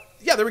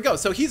yeah, there we go.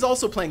 So he's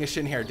also playing a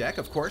Shinhair deck,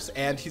 of course,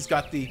 and he's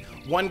got the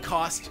 1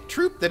 cost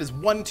troop that is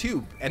 1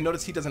 tube. And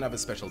notice he doesn't have a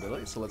special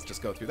ability, so let's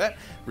just go through that,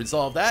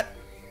 resolve that.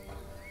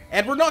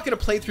 And we're not going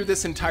to play through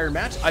this entire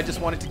match. I just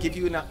wanted to give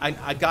you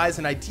guys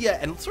an idea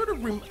and sort of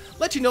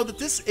let you know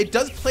that it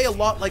does play a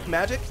lot like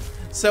Magic.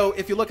 So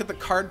if you look at the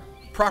card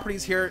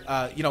properties here,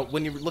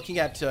 when you're looking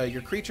at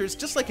your creatures,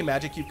 just like in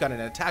Magic, you've got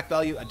an attack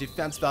value, a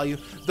defense value.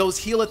 Those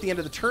heal at the end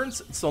of the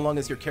turns, so long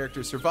as your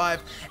characters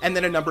survive. And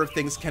then a number of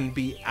things can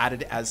be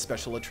added as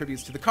special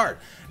attributes to the card.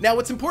 Now,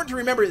 what's important to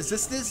remember is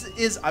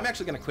I'm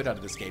actually going to quit out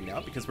of this game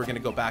now because we're going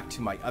to go back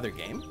to my other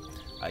game.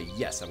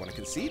 Yes, I want to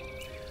concede.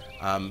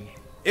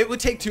 It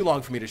would take too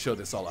long for me to show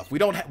this all off. We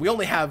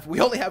only have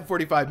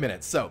 45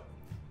 minutes, so.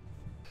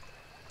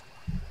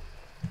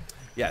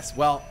 Yes,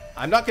 well,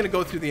 I'm not going to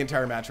go through the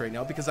entire match right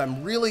now because I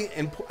really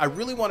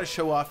want to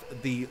show off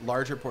the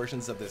larger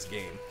portions of this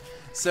game.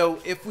 So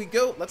if we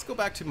go, let's go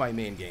back to my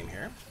main game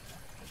here.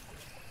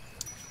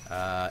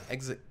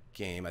 Exit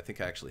game. I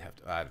think I actually have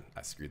to,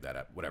 I screwed that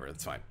up. Whatever,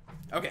 that's fine.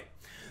 Okay.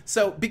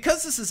 So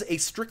because this is a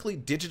strictly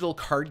digital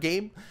card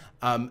game,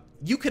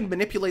 you can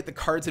manipulate the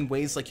cards in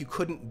ways like you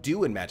couldn't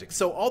do in Magic.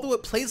 So although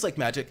it plays like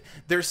Magic,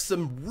 there's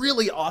some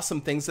really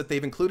awesome things that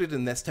they've included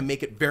in this to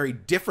make it very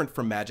different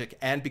from Magic,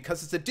 and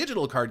because it's a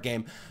digital card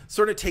game,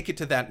 sort of take it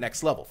to that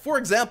next level. For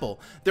example,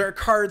 there are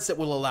cards that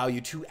will allow you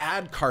to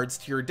add cards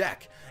to your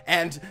deck.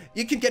 And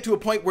you can get to a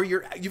point where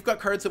you've got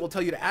cards that will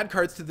tell you to add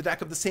cards to the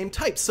deck of the same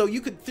type. So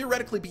you could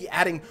theoretically be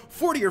adding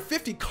 40 or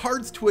 50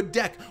 cards to a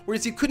deck,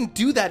 whereas you couldn't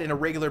do that in a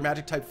regular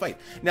Magic type fight.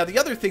 Now, the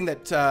other thing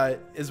that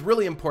is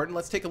really important,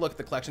 let's take a look at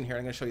the collection here.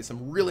 I'm going to show you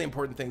some really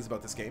important things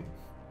about this game.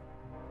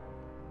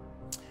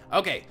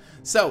 Okay,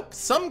 so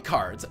some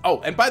cards. Oh,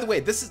 and by the way,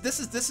 this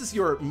is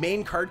your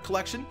main card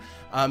collection.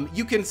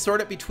 You can sort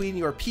it between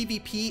your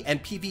PvP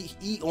and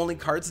PvE only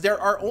cards.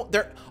 All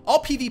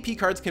PvP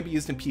cards can be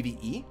used in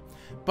PvE.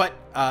 But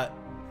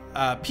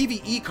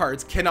PvE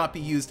cards cannot be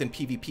used in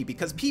PvP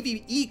because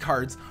PvE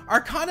cards are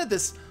kind of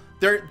this.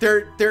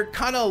 They're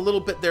kind of a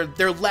little bit.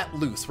 They're let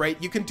loose,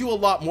 right? You can do a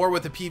lot more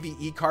with a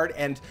PvE card,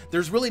 and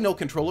there's really no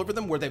control over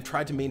them. Where they've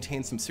tried to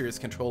maintain some serious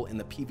control in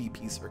the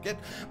PvP circuit.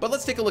 But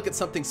let's take a look at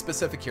something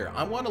specific here.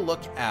 I want to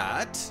look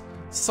at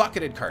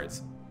socketed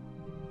cards.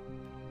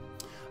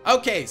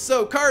 Okay,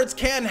 so cards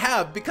can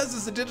have, because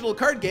it's a digital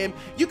card game,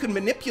 you can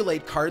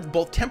manipulate cards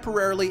both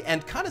temporarily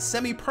and kind of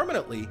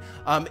semi-permanently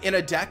in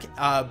a deck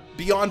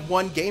beyond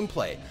one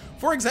gameplay.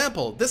 For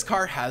example, this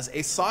card has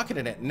a socket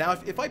in it. Now,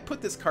 if I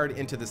put this card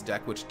into this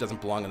deck, which doesn't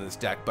belong in this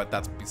deck, but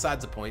that's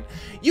besides the point,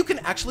 you can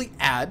actually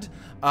add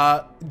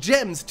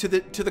gems to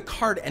the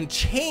card and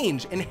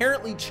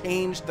inherently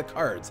change the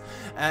cards.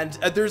 And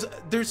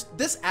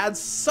this adds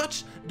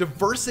such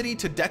diversity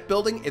to deck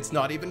building, it's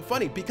not even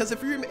funny. Because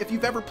if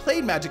you've ever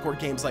played Magic or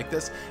games like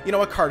this, you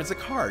know a card is a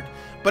card.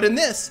 But in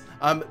this,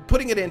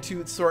 putting it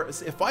into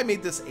if I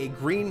made this a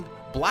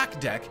green-black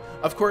deck,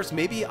 of course,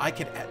 maybe I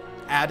could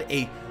add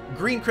a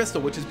green crystal,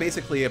 which is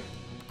basically a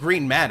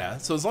green mana.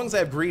 So as long as I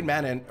have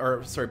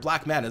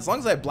black mana, as long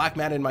as I have black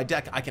mana in my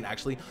deck, I can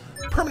actually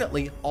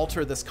permanently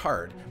alter this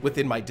card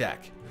within my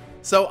deck.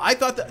 So I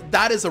thought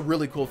that is a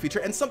really cool feature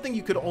and something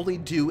you could only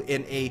do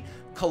in a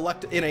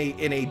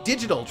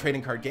digital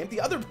trading card game.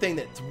 The other thing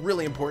that's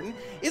really important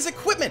is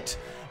equipment.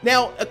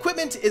 Now,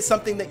 equipment is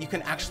something that you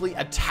can actually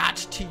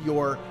attach to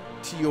your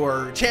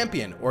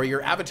champion or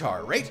your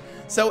avatar, right?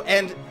 So,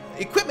 and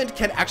equipment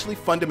can actually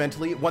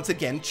fundamentally, once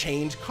again,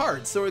 change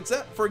cards. So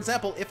for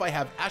example, if I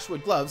have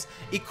Ashwood gloves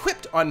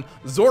equipped on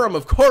Zoram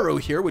of Koru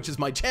here, which is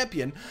my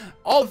champion,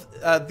 all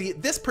of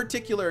this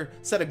particular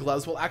set of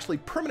gloves will actually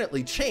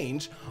permanently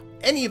change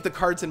any of the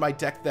cards in my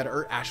deck that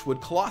are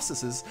Ashwood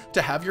Colossuses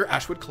to have your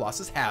Ashwood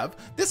Colossus have.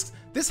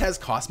 This has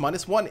cost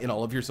 -1 in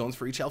all of your zones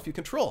for each elf you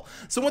control.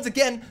 So once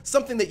again,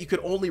 something that you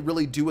could only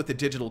really do with a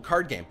digital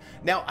card game.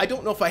 Now, I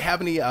don't know if I have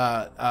any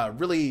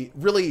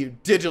really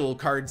digital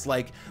cards.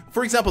 Like,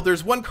 for example,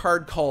 there's one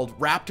card called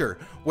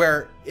Raptor,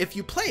 where if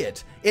you play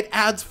it, it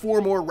adds 4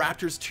 more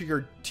Raptors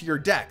to your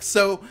deck.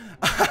 So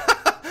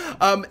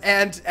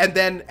and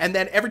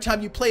then every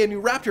time you play a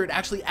new Raptor, it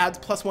actually adds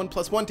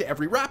 +1/+1 to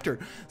every Raptor.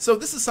 So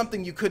this is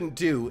something you couldn't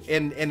do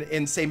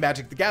in say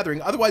Magic the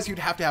Gathering. Otherwise, you'd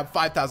have to have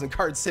 5,000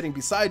 cards sitting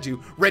beside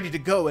you, ready to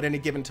go at any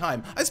given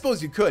time. I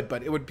suppose you could,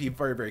 but it would be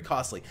very, very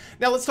costly.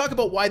 Now let's talk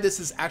about why this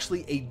is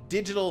actually a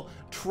digital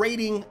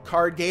trading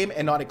card game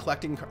and not a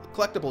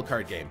collectible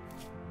card game.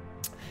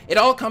 It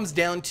all comes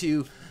down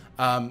to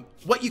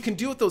what you can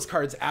do with those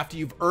cards after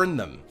you've earned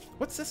them.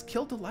 What's this?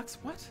 Kill Deluxe?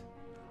 What?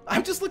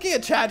 I'm just looking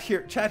at chat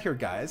here,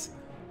 guys.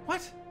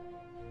 What?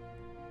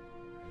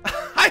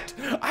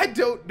 I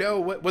don't know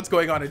what's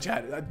going on in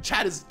chat.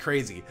 Chat is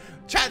crazy.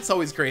 Chat's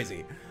always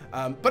crazy.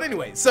 But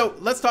anyway, so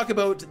let's talk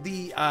about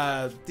the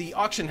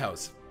auction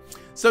house.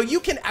 So you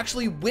can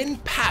actually win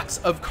packs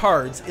of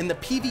cards in the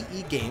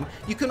PvE game.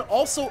 You can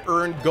also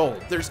earn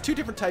gold. There's 2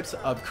 different types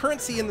of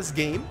currency in this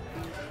game.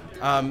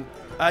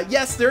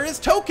 Yes, there is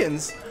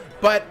tokens,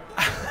 but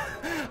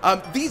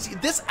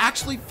this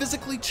actually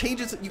physically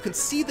changes. You can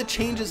see the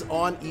changes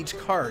on each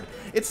card.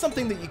 It's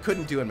something that you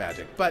couldn't do in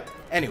Magic. But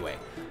anyway,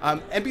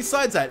 and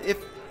besides that,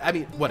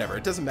 whatever,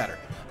 it doesn't matter.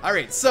 All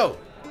right, so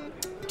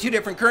 2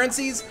 different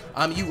currencies.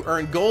 You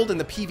earn gold in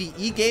the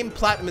PvE game.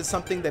 Platinum is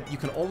something that you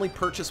can only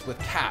purchase with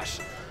cash.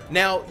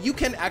 Now, you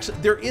can actually,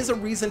 there is a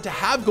reason to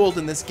have gold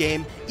in this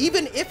game,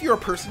 even if you're a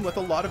person with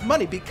a lot of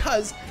money,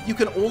 because you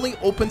can only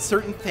open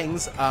certain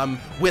things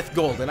with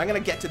gold, and I'm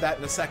going to get to that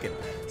in a second.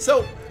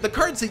 So, the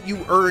cards that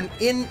you earn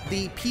in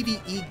the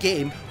PvE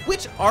game,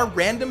 which are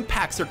random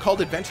packs, are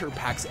called adventure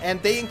packs, and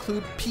they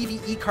include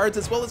PvE cards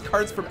as well as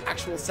cards from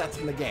actual sets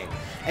in the game.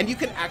 And you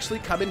can actually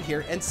come in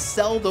here and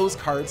sell those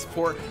cards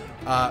for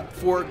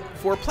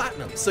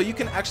platinum. So you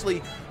can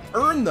actually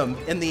earn them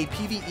in the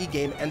PvE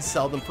game and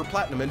sell them for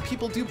platinum, and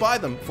people do buy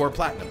them for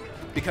platinum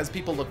because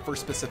people look for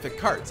specific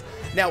cards.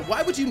 Now,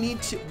 why would you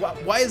need to,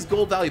 why is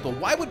gold valuable?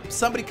 Why would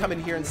somebody come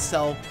in here and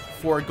sell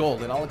for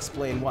gold? And I'll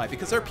explain why.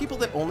 Because there are people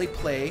that only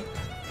play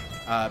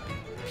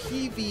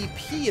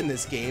PvP in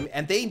this game,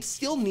 and they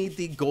still need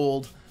the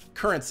gold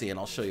currency, and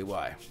I'll show you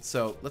why.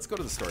 So let's go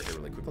to the store here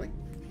really quickly.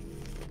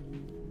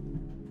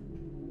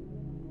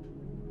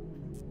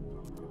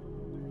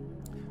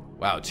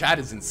 Wow, chat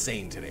is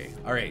insane today.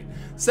 All right,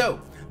 so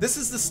this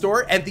is the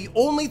store, and the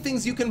only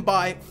things you can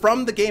buy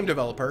from the game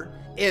developer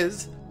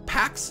is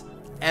packs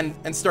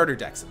and starter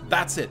decks.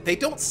 That's it. They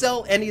don't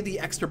sell any of the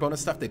extra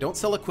bonus stuff. They don't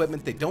sell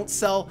equipment. They don't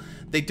sell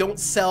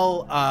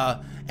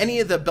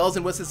any of the bells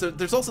and whistles.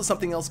 There's also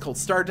something else called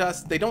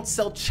Stardust. They don't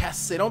sell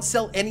chests. They don't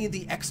sell any of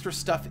the extra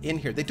stuff in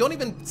here. They don't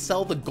even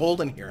sell the gold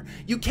in here.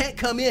 You can't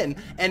come in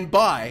and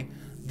buy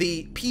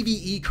the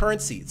PvE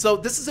currency. So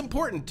this is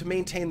important to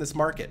maintain this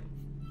market.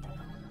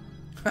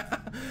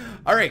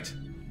 All right.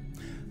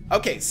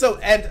 Okay, so,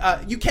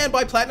 and you can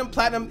buy platinum.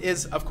 Platinum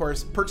is, of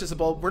course,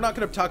 purchasable. We're not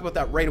going to talk about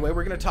that right away.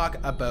 We're going to talk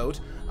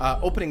about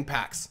opening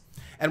packs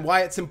and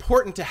why it's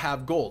important to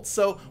have gold.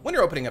 So when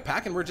you're opening a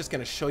pack, and we're just going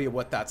to show you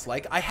what that's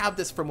like. I have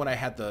this from when I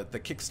had the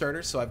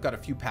Kickstarter, so I've got a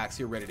few packs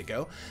here ready to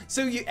go.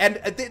 So you, and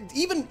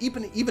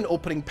even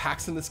opening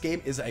packs in this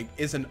game is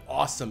an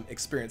awesome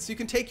experience. So you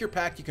can take your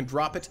pack, you can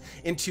drop it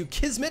into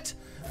Kismet.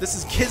 This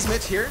is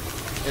Kismet here.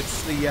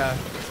 It's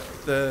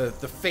the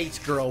Fate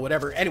girl,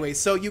 whatever. Anyway,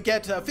 so you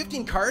get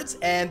 15 cards,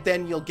 and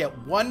then you'll get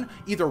one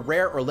either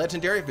rare or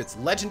legendary. If it's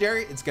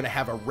legendary, it's going to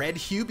have a red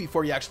hue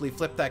before you actually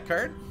flip that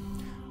card.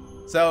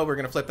 So we're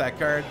going to flip that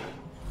card.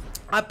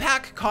 A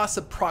pack costs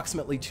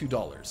approximately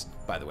 $2,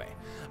 by the way.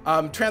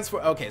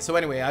 Okay, so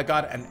anyway, I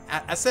got an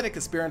ascetic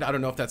aspirant. I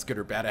don't know if that's good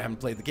or bad. I haven't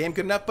played the game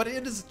good enough, but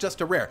it is just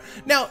a rare.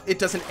 Now, it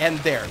doesn't end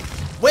there.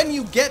 When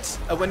you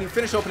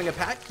finish opening a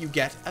pack, you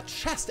get a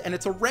chest, and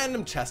it's a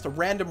random chest, a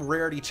random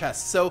rarity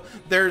chest. So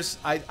there's,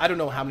 I don't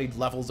know how many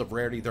levels of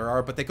rarity there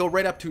are, but they go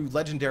right up to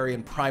legendary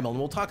and primal, and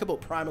we'll talk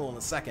about primal in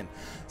a second.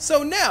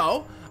 So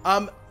now,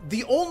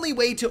 the only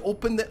way to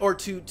open the,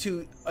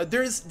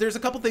 there's a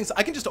couple things.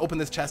 I can just open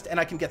this chest and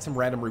I can get some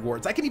random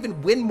rewards. I can even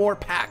win more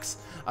packs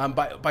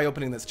by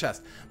opening this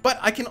chest. But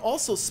I can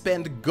also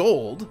spend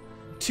gold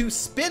to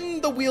spin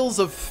the wheels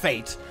of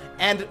fate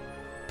and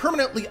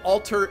permanently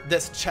alter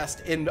this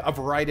chest in a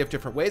variety of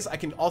different ways. I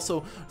can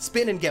also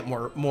spin and get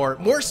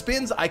more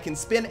spins. I can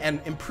spin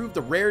and improve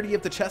the rarity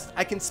of the chest.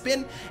 I can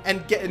spin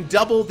and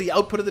double the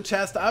output of the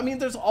chest. I mean,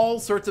 there's all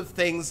sorts of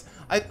things.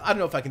 I don't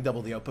know if I can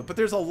double the output, but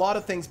there's a lot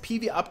of things.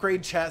 PV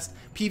upgrade chest,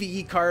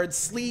 PvE cards,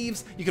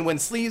 sleeves. You can win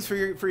sleeves for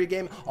your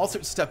game, all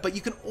sorts of stuff. But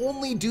you can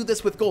only do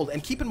this with gold.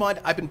 And keep in mind,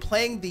 I've been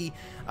playing the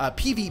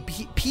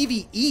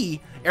PvE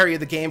area of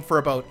the game for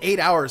about 8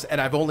 hours,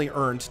 and I've only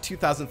earned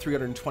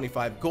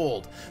 2,325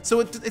 gold.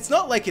 So it's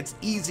not like it's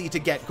easy to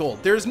get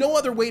gold. There's no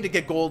other way to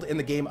get gold in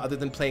the game other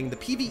than playing the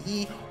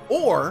PvE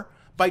or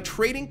by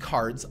trading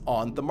cards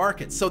on the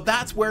market. So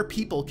that's where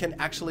people can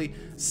actually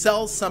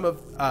sell some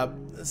of,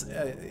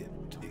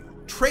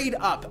 trade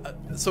up,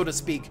 so to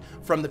speak,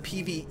 from the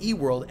PvE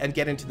world and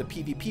get into the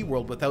PvP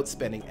world without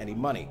spending any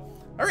money.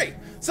 All right,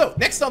 so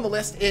next on the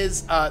list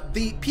is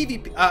the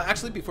PvP.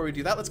 Actually, before we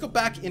do that, let's go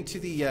back into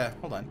the,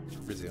 hold on,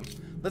 resume.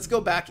 Let's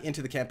go back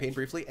into the campaign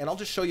briefly, and I'll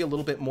just show you a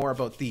little bit more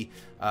about the,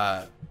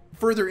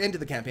 further into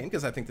the campaign,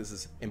 because I think this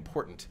is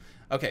important.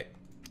 Okay.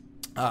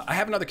 I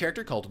have another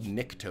character called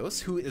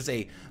Niktos, who is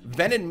a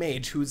Venom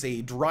mage, who's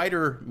a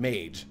Drider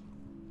mage.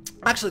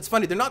 Actually, it's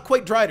funny, they're not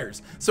quite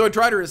Driders. So a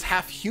Drider is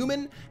half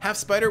human, half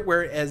spider,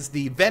 whereas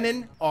the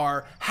Venom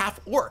are half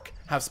orc,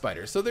 half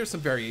spider. So there's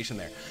some variation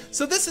there.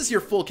 So this is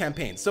your full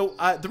campaign. So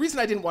the reason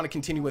I didn't want to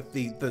continue with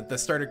the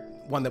starter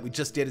one that we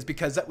just did is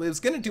because it was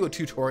going to do a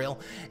tutorial,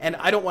 and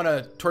I don't want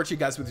to torture you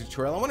guys with a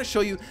tutorial. I want to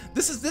show you,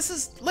 this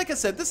is like I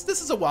said, this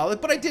is a while,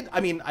 but I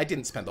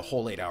didn't spend the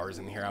whole 8 hours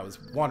in here. I was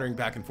wandering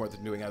back and forth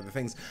and doing other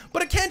things,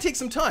 but it can take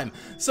some time.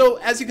 So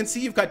as you can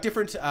see, you've got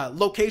different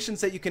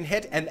locations that you can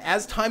hit, and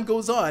as time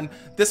goes on,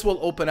 this will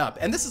open up.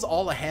 And this is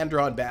all a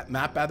hand-drawn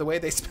map, by the way.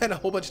 They spent a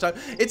whole bunch of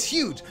time. It's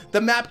huge.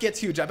 The map gets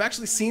huge. I've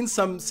actually seen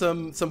some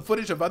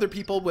footage of other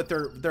people with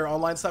their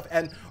online stuff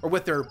or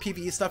with their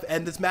PvE stuff,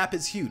 and this map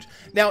is huge.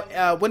 Now,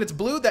 when it's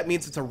blue, that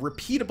means it's a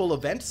repeatable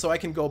event, so I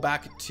can go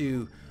back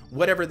to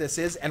whatever this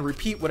is and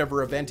repeat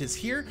whatever event is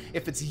here.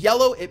 If it's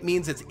yellow, it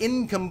means it's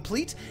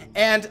incomplete,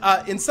 and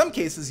in some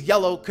cases,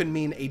 yellow could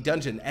mean a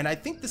dungeon, and I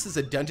think this is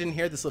a dungeon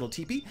here, this little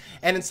teepee,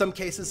 and in some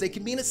cases, they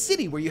can mean a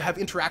city where you have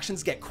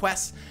interactions, get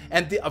quests,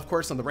 and of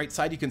course, on the right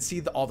side, you can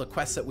see all the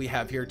quests that we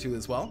have here too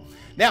as well.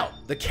 Now,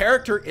 the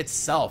character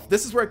itself,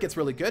 this is where it gets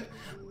really good.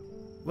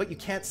 What you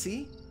can't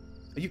see?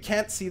 You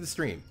can't see the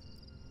stream.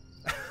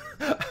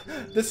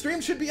 The stream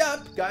should be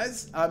up,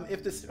 guys.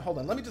 If this, hold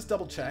on, let me just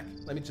double check.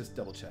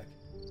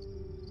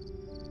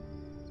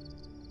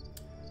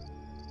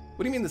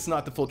 What do you mean this is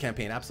not the full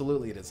campaign?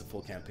 Absolutely, it is the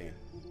full campaign.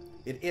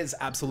 It is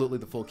absolutely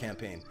the full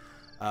campaign.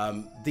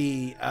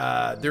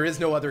 There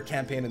is no other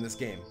campaign in this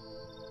game.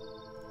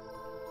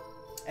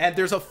 And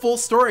there's a full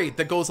story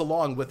that goes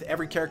along with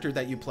every character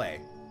that you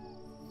play.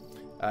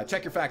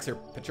 Check your facts here,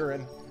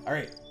 Paturin. All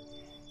right.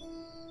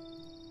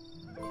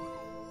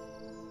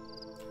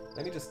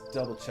 Let me just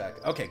double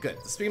check. Okay, good.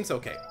 The stream's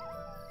okay.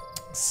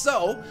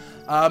 So,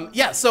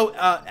 yeah, so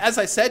as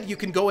I said, you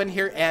can go in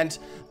here and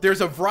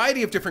there's a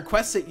variety of different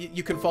quests that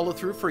you can follow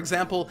through, for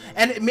example,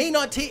 and it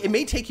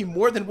may take you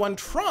more than one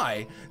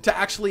try to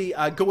actually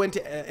go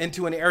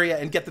into an area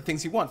and get the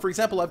things you want. For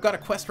example, I've got a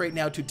quest right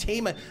now to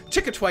tame a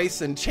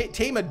Chickatwice and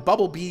tame a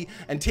Bumblebee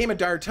and tame a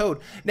Dire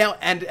Toad. Now,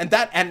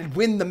 and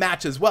win the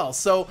match as well.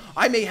 So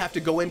I may have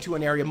to go into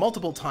an area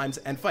multiple times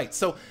and fight.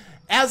 So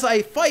as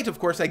I fight, of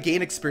course, I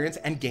gain experience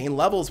and gain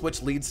levels,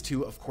 which leads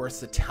to, of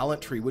course, the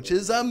talent tree, which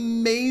is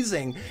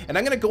amazing. And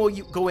I'm going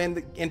to go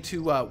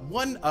into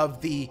one of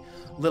the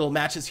little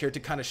matches here to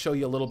kind of show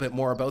you a little bit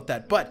more about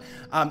that. But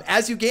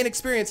as you gain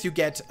experience, you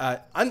get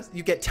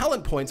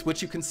talent points,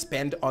 which you can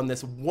spend on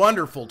this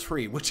wonderful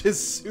tree, which is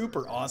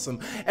super awesome.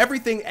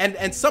 Everything,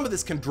 and some of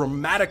this can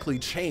dramatically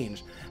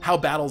change how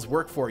battles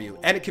work for you,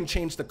 and it can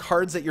change the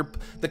cards that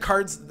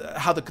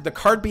how the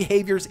card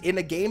behaviors in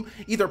a game,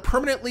 either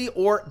permanently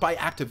or by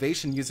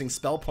activation using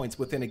spell points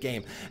within a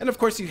game. And of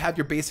course, you have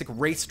your basic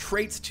race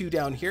traits too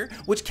down here,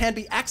 which can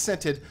be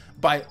accented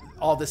by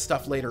all this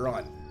stuff later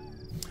on.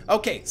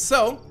 Okay,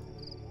 so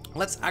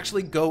let's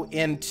actually go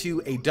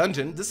into a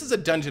dungeon. This is a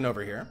dungeon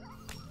over here.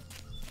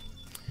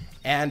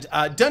 And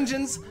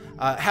dungeons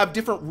have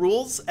different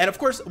rules. And of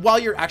course, while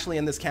you're actually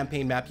in this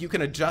campaign map, you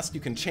can adjust,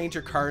 you can change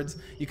your cards,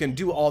 you can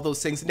do all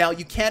those things. Now,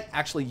 you can't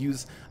actually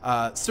use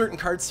certain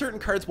cards. Certain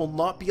cards will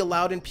not be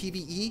allowed in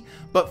PvE,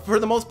 but for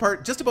the most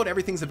part, just about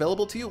everything's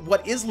available to you.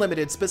 What is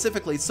limited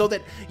specifically so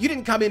that you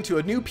didn't come into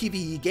a new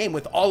PvE game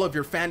with all of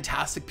your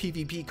fantastic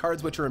PvP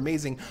cards, which are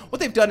amazing. What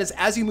they've done is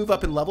as you move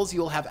up in levels,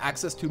 you'll have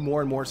access to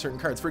more and more certain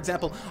cards. For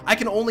example, I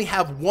can only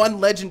have one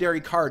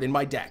legendary card in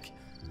my deck.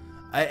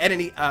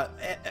 Only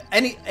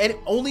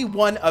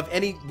one of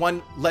any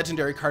one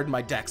legendary card in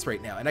my decks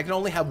right now, and I can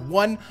only have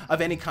one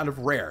of any kind of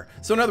rare.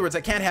 So in other words,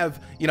 I can't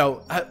have, you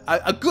know,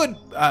 a good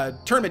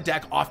tournament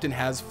deck often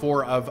has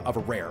 4 of a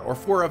rare, or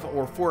four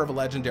of a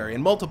legendary,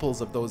 and multiples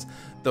of those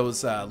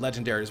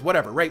legendaries,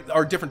 whatever, right?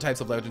 Or different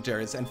types of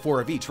legendaries, and 4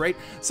 of each, right?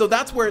 So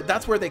that's where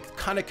they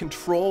kind of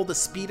control the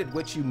speed at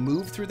which you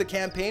move through the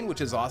campaign,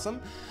 which is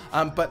awesome.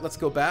 But let's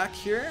go back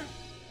here.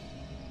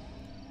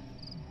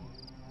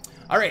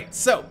 All right,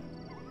 so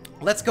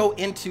let's go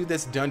into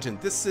this dungeon.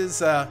 This is,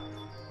 hold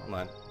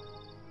on.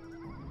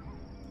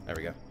 There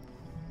we go.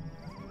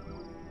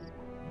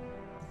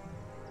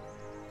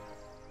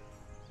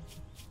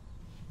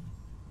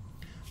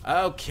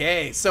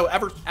 Okay, so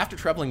after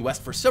traveling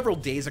west for several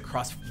days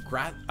across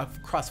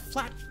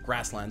flat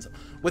grasslands,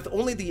 with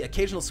only the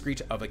occasional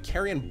screech of a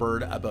carrion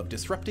bird above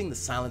disrupting the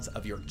silence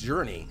of your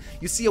journey,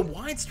 you see a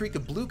wide streak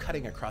of blue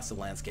cutting across the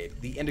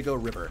landscape, the Indigo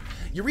River.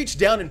 You reach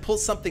down and pull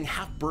something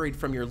half buried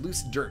from your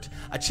loose dirt,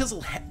 a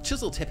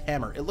chisel-tip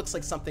hammer. It looks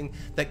like something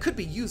that could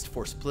be used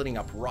for splitting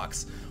up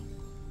rocks.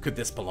 Could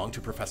this belong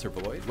to Professor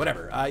Void?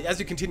 Whatever. As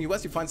you continue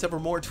west, you find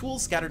several more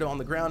tools scattered on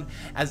the ground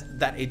as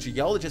that a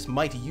geologist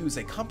might use: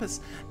 a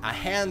compass, a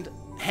hand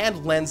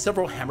lens,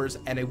 several hammers,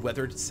 and a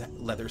weathered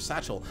leather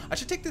satchel. I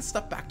should take this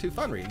stuff back to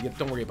Funry.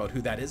 Don't worry about who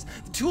that is.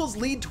 The tools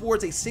lead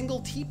towards a single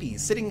teepee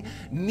sitting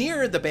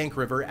near the Bank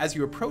River. As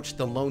you approach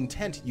the lone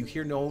tent, you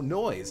hear no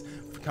noise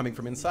coming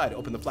from inside.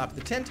 Open the flap of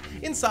the tent.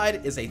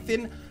 Inside is a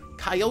thin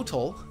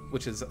coyote,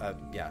 which is,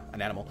 yeah,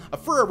 an animal, a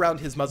fur around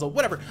his muzzle,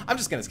 whatever. I'm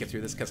just gonna skip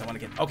through this because I want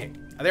to get, okay,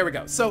 there we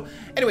go. So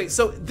anyway,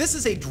 so this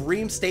is a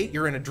dream state.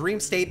 You're in a dream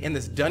state in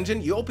this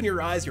dungeon. You open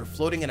your eyes, you're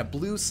floating in a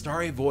blue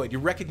starry void. You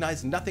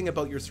recognize nothing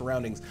about your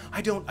surroundings.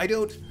 I don't.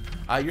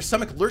 Your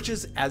stomach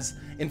lurches as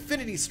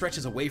infinity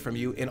stretches away from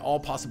you in all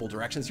possible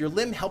directions. Your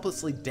limb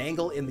helplessly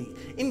dangle in the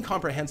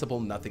incomprehensible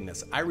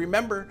nothingness. I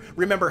remember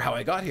how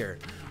I got here.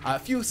 A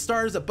few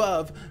stars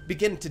above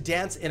begin to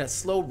dance in a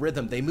slow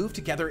rhythm. They move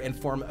together and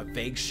form a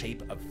vague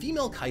shape of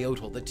female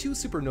coyote. The 2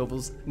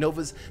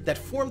 supernovas that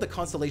form the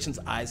constellation's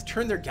eyes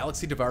turn their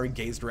galaxy-devouring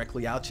gaze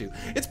directly at you.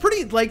 It's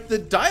pretty, like, the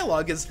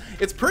dialogue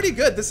it's pretty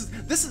good.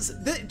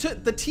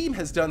 The team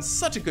has done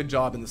such a good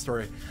job in the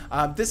story.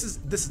 This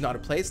is not a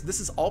place. This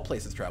is all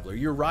places, traveler.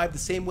 You arrive the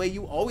same way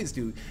you always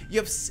do.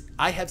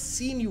 I have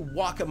seen you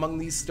walk among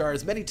these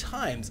stars many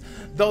times,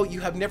 though you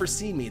have never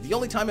seen me. The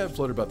only time I've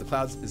floated above the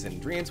clouds is in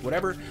dreams.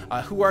 Whatever.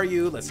 Who are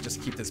you? Let's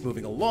just keep this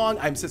moving along.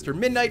 I'm Sister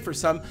Midnight for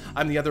some.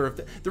 I'm the other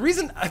of the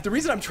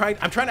reason I'm trying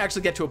to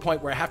actually get to a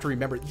point where I have to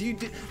remember.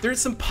 There's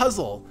some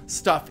puzzle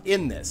stuff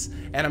in this,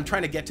 and I'm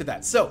trying to get to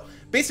that. So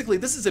basically,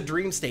 this is a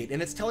dream state,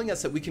 and it's telling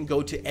us that we can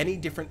go to any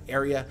different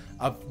area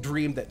of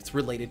dream that's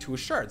related to a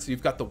shard. So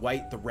you've got the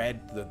white, the red,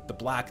 the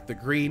black, the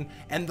green,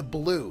 and the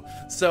blue.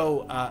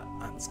 So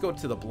let's go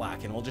to the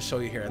black, and we'll just show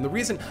you here. And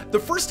the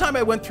first time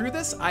I went through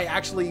this, I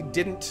actually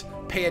didn't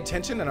pay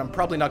attention, and I'm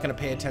probably not going to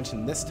pay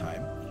attention this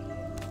time,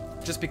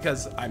 just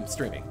because I'm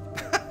streaming.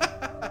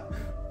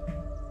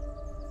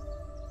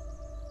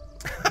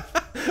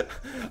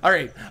 All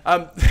right,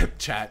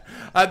 chat.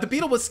 The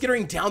beetle was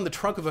skittering down the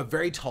trunk of a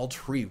very tall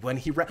tree when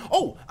he ran.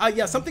 Oh,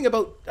 yeah, something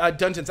about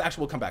dungeons.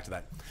 Actually, we'll come back to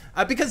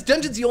that. Because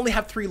dungeons, you only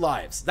have 3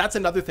 lives. That's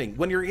another thing.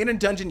 When you're in a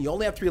dungeon, you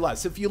only have 3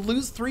 lives. So if you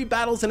lose 3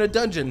 battles in a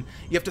dungeon,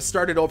 you have to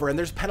start it over, and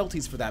there's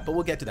penalties for that, but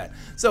we'll get to that.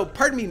 So,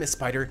 pardon me, Miss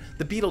Spider,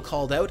 the beetle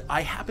called out.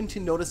 I happen to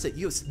notice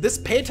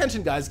that pay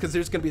attention, guys, because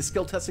there's going to be a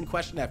skill testing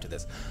question after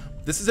this.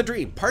 This is a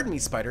dream. Pardon me,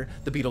 Spider,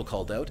 the beetle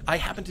called out. I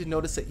happen to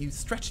notice that you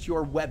stretched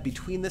your web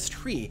between this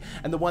tree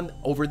and the one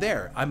over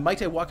there.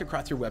 Might I walk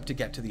across your web to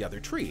get to the other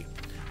tree?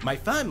 My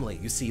family,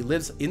 you see,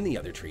 lives in the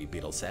other tree,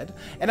 Beetle said,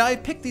 and I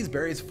picked these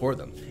berries for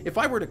them. If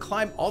I were to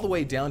climb all the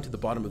way down to the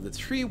bottom of the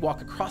tree,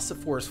 walk across the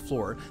forest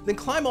floor, then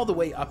climb all the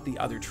way up the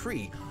other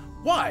tree,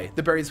 why,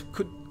 the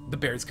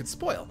berries could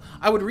spoil.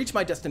 I would reach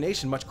my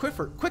destination much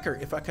quicker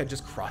if I could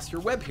just cross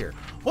your web here.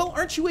 Well,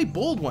 aren't you a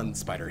bold one,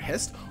 Spider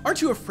hissed.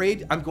 Aren't you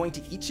afraid I'm going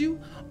to eat you?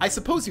 I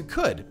suppose you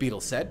could,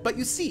 Beetle said, but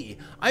you see,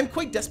 I'm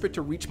quite desperate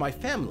to reach my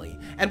family,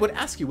 and would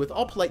ask you with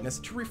all politeness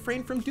to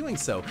refrain from doing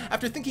so.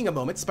 After thinking a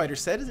moment, Spider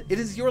said, it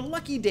is your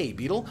lucky day,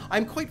 Beetle.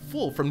 I'm quite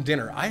full from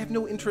dinner. I have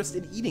no interest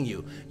in eating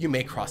you. You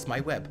may cross my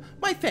web.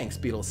 My thanks,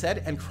 Beetle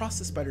said, and crossed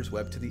the spider's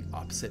web to the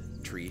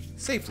opposite tree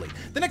safely.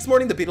 The next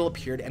morning, the beetle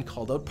appeared and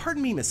called out,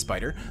 pardon me, Miss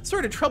Spider.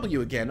 Sorry to trouble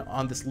you again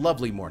on this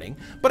lovely morning,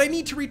 but I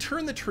need to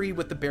return the tree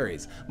with the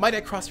berries. Might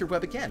I cross your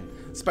web again?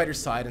 Spider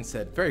sighed and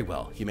said, very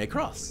well, you may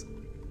cross.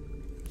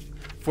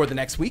 For the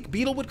next week,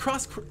 Beetle would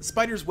cross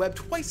Spider's web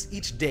twice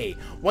each day,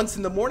 once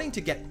in the morning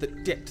to get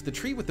to the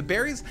tree with the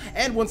berries,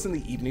 and once in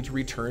the evening to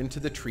return to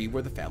the tree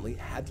where the family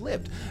had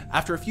lived.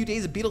 After a few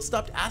days, Beetle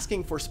stopped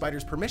asking for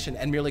Spider's permission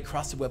and merely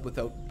crossed the web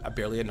without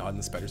barely a nod in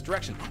the Spider's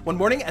direction. One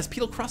morning, as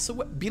Beetle crossed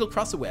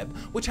the web,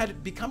 which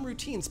had become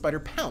routine, Spider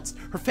pounced.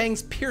 Her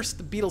fangs pierced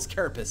the Beetle's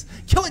carapace,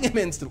 killing him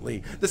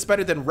instantly. The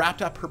Spider then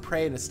wrapped up her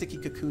prey in a sticky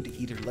cocoon to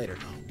eat her later.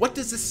 What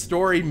does this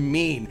story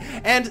mean?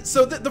 And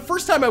so the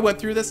first time I went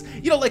through this,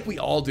 you know, like we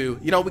all do,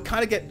 you know, we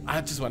kind of get, I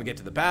just want to get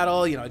to the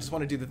battle, you know, I just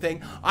want to do the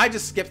thing. I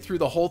just skipped through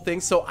the whole thing,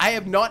 so I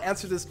have not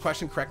answered this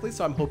question correctly,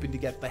 so I'm hoping to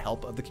get the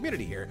help of the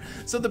community here.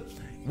 So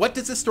what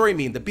does this story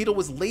mean? The Beetle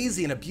was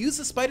lazy and abused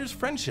the Spider's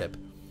friendship.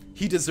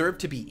 He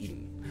deserved to be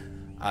eaten.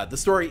 The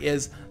story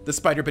is the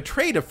Spider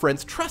betrayed a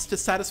friend's trust to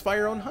satisfy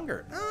her own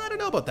hunger. I don't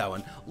know about that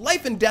one.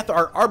 Life and death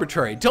are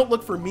arbitrary. Don't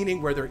look for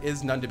meaning where there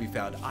is none to be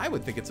found. I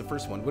would think it's the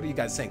first one. What do you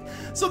guys think?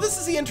 So this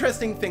is the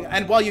interesting thing.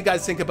 And while you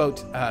guys think about,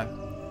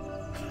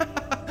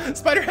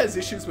 Spider has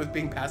issues with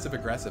being passive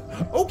aggressive.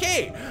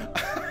 Okay.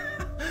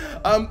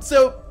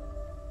 So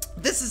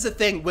this is the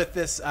thing with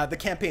this, the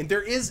campaign.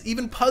 There is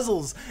even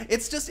puzzles.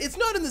 It's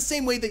not in the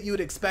same way that you would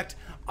expect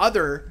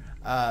other,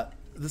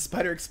 the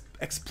Spider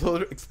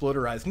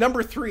exploderized.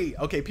 Number 3.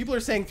 Okay, people are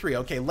saying 3.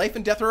 Okay, life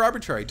and death are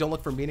arbitrary. Don't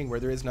look for meaning where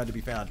there is none to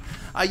be found.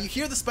 You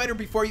hear the Spider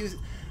before you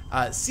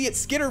see it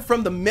skitter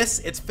from the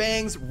mist, its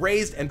fangs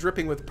raised and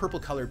dripping with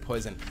purple-colored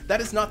poison. That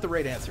is not the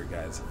right answer,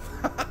 guys.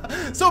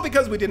 So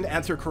because we didn't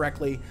answer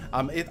correctly,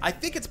 I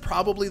think it's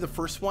probably the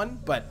first one,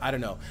 but I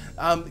don't know.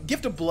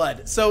 Gift of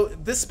Blood. So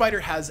this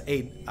Spider has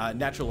a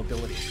natural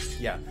ability.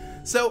 Yeah.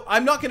 So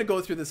I'm not going to go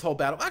through this whole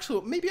battle.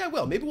 Actually, maybe I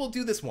will. Maybe we'll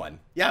do this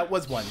one. Yeah, it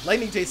was 1.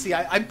 Lightning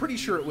JC, I'm pretty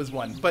sure it was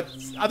 1, but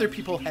other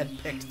people had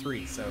picked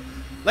 3. So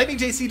Lightning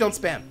JC, don't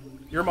spam.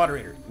 You're a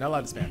moderator. Not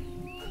allowed to spam.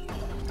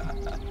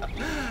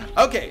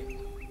 Okay.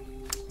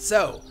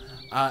 So,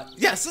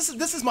 yes,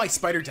 this is my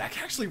Spider deck.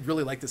 I actually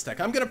really like this deck.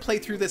 I'm going to play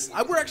through this.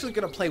 We're actually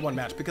going to play one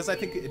match because I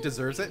think it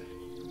deserves it.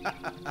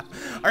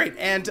 All right,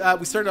 and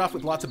we started off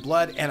with lots of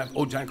blood, and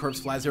Giant Corpse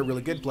Flies are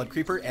really good, Blood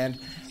Creeper, and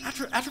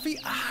Atrophy.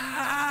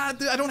 I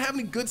don't have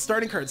any good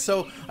starting cards,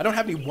 so I don't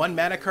have any 1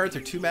 mana cards or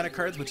 2 mana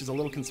cards, which is a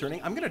little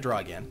concerning. I'm gonna draw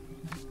again.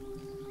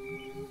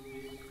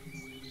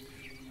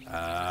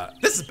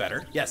 This is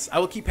better. Yes, I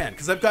will keep hand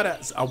because I've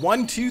got a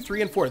 1, 2,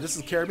 3, and 4. This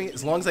will carry me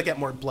as long as I get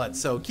more blood.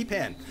 So keep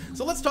hand.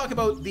 So let's talk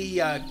about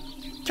the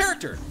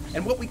character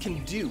and what we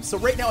can do. So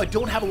right now I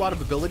don't have a lot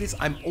of abilities.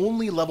 I'm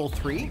only level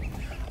 3.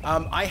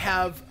 I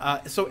have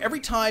so every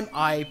time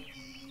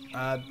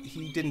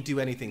he didn't do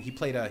anything. He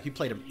played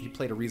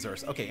a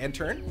resource. Okay, end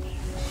turn.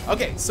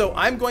 Okay, so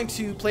I'm going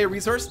to play a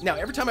resource. Now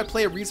every time I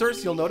play a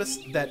resource, you'll notice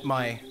that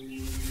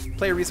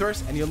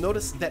you'll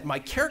notice that my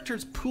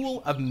character's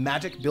pool of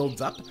magic builds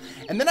up,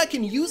 and then I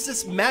can use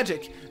this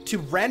magic to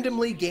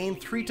randomly gain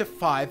 3 to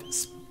 5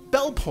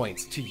 spell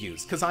points to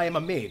use because I am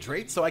a mage,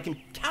 right? So I can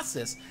cast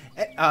this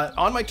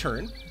on my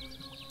turn.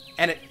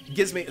 And it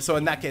gives me, so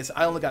in that case,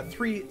 I only got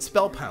 3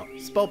 spell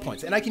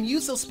points. And I can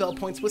use those spell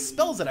points with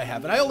spells that I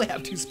have. And I only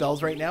have 2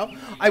 spells right now.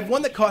 I have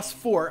 1 that costs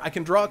 4. I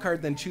can draw a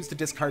card, then choose to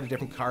discard a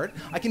different card.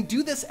 I can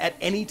do this at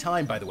any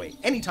time, by the way.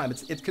 Anytime.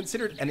 It's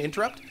considered an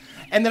interrupt.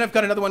 And then I've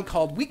got another one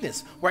called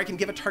Weakness, where I can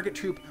give a target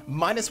troop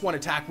 -1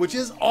 attack, which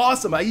is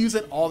awesome. I use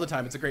it all the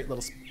time. It's a great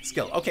little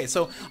skill. Okay,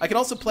 so I can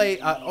also play,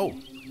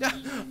 yeah,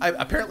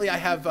 apparently I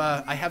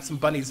have some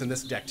bunnies in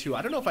this deck too.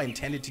 I don't know if I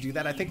intended to do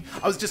that. I think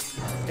I was just,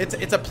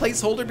 it's a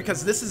placeholder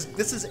because this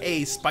is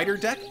a Spider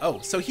deck. Oh,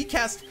 so he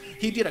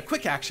did a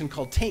quick action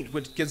called Taint,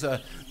 which gives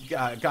a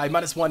guy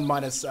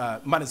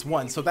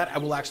 -1/-1, so that I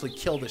will actually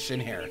kill the Shin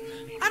Hair.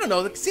 I don't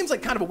know, that seems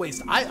like kind of a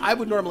waste. I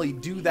would normally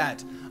do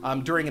that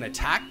during an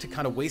attack to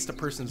kind of waste a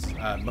person's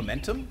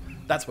momentum.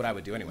 That's what I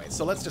would do anyway.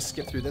 So let's just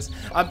skip through this.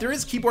 There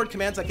is keyboard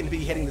commands. I can be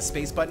hitting the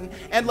space button.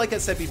 And like I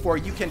said before,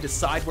 you can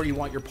decide where you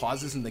want your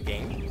pauses in the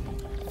game.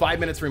 5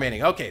 minutes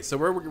remaining. Okay, so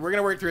we're going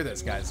to work through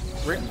this, guys.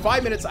 We're in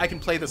 5 minutes, I can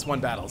play this one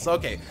battle. So,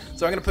 okay,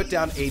 so I'm going to put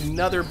down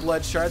another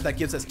blood shard. That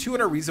gives us 2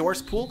 in our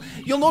resource pool.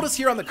 You'll notice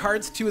here on the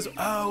cards, too, is,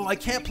 oh, I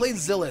can't play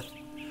Zillith.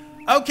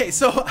 Okay,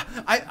 so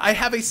I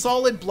have a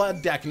solid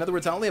blood deck. In other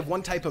words, I only have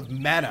 1 type of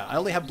mana. I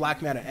only have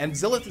black mana. And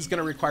Zillith is going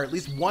to require at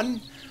least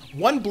one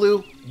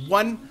blue,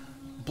 1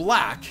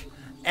 black,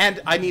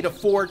 and I need a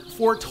 4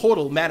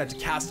 total mana to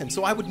cast him,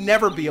 so I would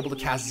never be able to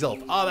cast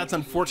Zilith. Oh, that's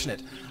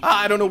unfortunate.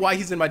 I don't know why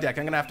he's in my deck.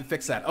 I'm gonna have to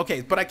fix that.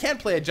 Okay, but I can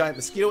play a Giant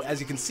Mosquito.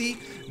 As you can see,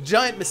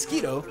 Giant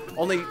Mosquito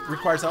only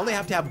requires, I only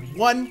have to have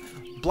 1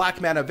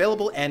 black mana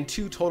available and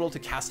 2 total to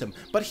cast him.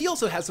 But he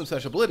also has some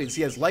special abilities.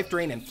 He has Life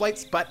Drain and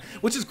Flights,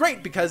 which is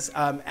great because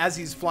as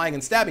he's flying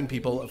and stabbing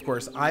people, of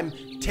course, I'm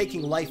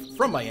taking life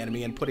from my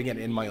enemy and putting it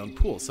in my own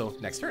pool. So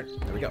next turn.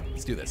 There we go.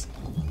 Let's do this.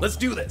 Let's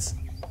do this.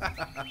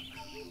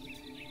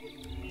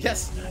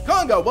 Yes,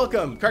 Congo,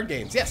 welcome, card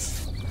games,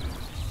 yes.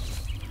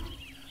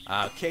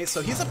 Okay,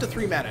 so he's up to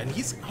 3 mana, and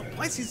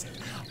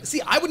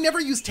See, I would never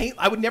use Taint.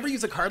 I would never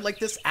use a card like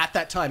this at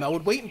that time. I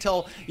would wait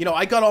until, you know,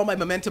 I got all my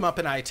momentum up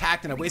and I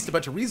attacked and I wasted a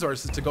bunch of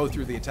resources to go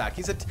through the attack.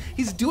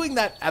 He's doing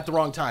that at the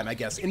wrong time, I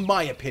guess, in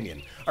my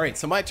opinion. All right,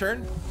 so my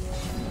turn.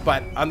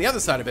 But on the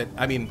other side of it,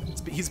 I mean,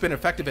 he's been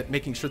effective at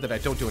making sure that I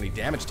don't do any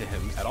damage to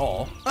him at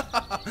all.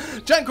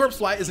 Giant Corpse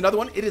Fly is another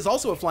one. It is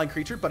also a flying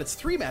creature, but it's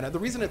 3 mana. The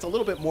reason it's a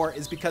little bit more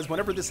is because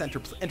whenever this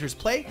enters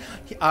play,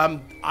 he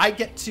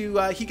gets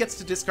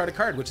to discard a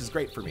card, which is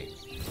great for me.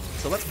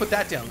 So let's put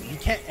that down. He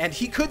can't, and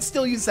he could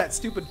still use that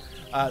stupid.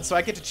 So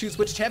I get to choose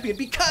which champion,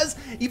 because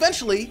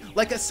eventually,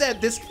 like I said,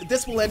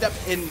 this will end up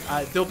in,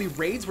 there'll be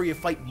raids where you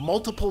fight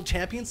multiple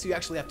champions, so you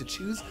actually have to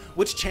choose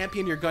which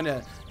champion you're going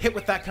to hit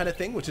with that kind of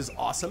thing, which is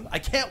awesome. I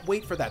can't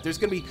wait for that. There's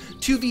going to be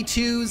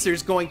 2v2s,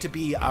 there's going to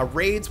be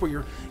raids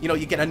where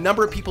you get a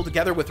number of people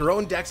together with their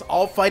own decks,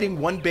 all fighting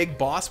one big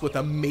boss with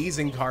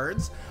amazing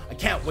cards. I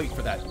can't wait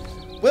for that.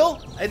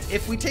 Well,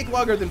 if we take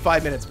longer than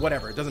 5 minutes,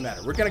 whatever, it doesn't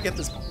matter. We're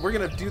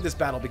gonna do this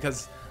battle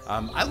because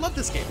I love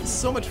this game. It's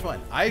so much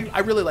fun. I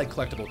really like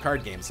collectible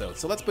card games, so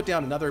let's put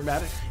down another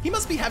mana. He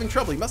must be having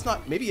trouble. He must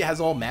not, maybe he has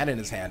all mana in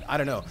his hand. I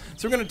don't know.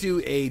 So we're gonna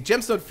do a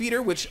Gemstone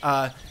Feeder, which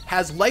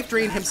has Life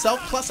Drain himself,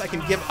 plus I can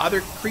give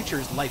other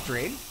creatures Life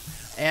Drain.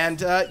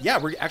 And yeah,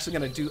 we're actually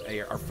gonna do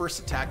our first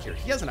attack here.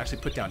 He hasn't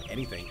actually put down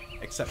anything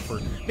except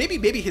for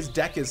maybe his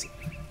deck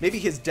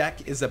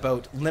is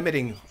about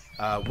limiting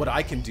what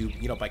I can do,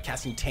 you know, by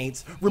casting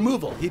Taints.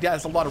 Removal. He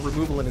has a lot of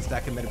removal in his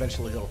deck, and then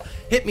eventually he'll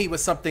hit me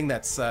with something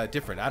that's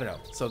different. I don't know.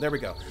 So there we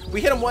go.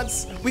 We hit him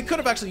once. We could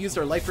have actually used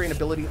our Life Drain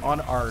ability on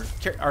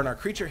our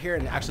creature here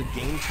and actually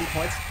gained 2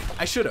 points.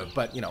 I should have,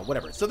 but you know,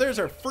 whatever. So there's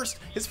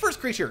his first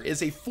creature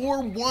is a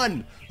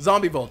 4/1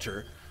 Zombie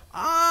Vulture.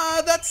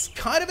 That's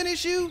kind of an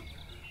issue.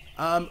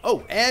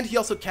 Oh, and he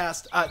also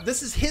cast,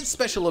 this is his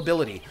special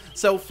ability.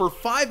 So for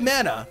 5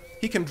 mana,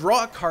 he can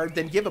draw a card,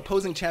 then give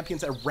opposing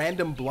champions a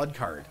random blood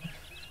card.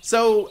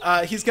 So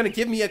he's going to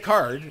give me a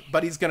card,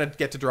 but he's going to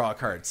get to draw a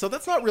card. So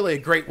that's not really a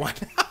great one.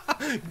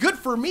 Good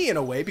for me in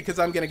a way, because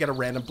I'm going to get a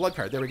random blood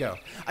card. There we go.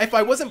 If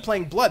I wasn't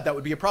playing blood, that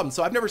would be a problem.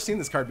 So I've never seen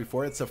this card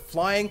before. It's a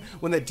flying.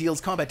 When it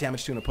deals combat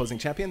damage to an opposing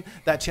champion,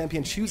 that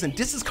champion chooses and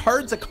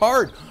discards a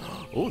card.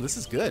 Oh, this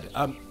is good.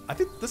 I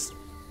think this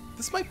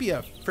might be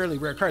a fairly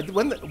rare card.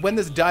 When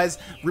this dies,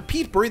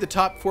 repeat, bury the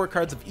top 4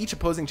 cards of each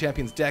opposing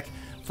champion's deck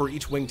for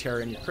each Winged Terror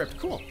in your crypt.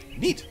 Cool.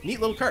 Neat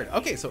little card.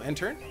 Okay, so end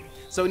turn.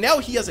 So now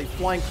he has a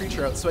flying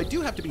creature out, so I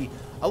do have to be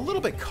a little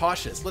bit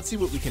cautious. Let's see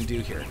what we can do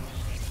here.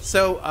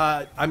 So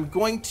I'm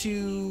going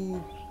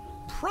to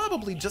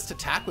probably just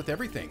attack with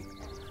everything.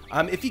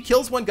 If he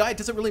kills one guy, it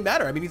doesn't really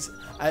matter. I mean,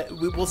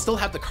 we'll still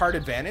have the card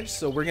advantage,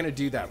 so we're going to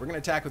do that. We're going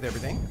to attack with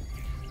everything.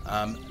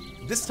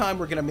 This time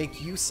we're going to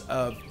make use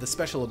of the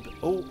special...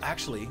 Oh,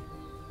 actually,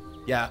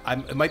 yeah,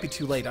 it might be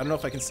too late. I don't know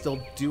if I can still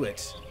do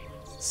it.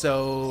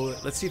 So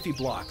let's see if he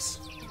blocks.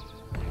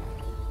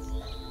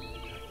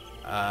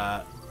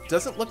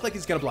 Doesn't look like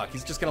he's going to block.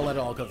 He's just going to let it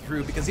all go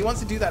through because he wants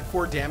to do that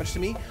 4 damage to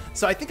me.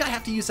 So I think I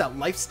have to use that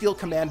Lifesteal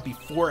command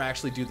before I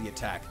actually do the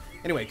attack.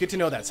 Anyway, good to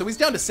know that. So he's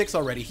down to 6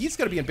 already. He's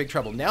going to be in big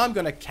trouble. Now I'm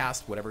going to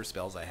cast whatever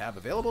spells I have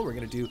available. We're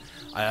going to do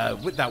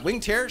with that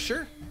Winged Terror,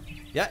 sure.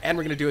 Yeah, and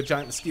we're going to do a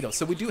Giant Mosquito.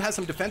 So we do have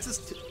some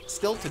defenses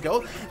still to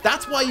go.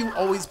 That's why you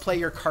always play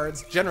your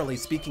cards, generally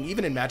speaking,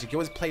 even in Magic. You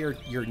always play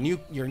your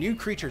new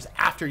creatures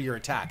after your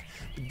attack.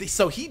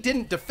 So he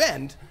didn't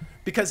defend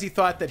because he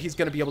thought that he's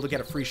going to be able to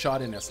get a free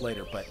shot in us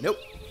later, but nope.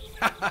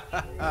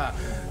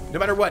 No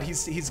matter what,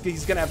 he's going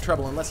to have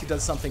trouble unless he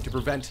does something to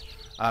prevent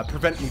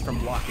me from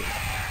blocking.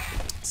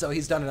 So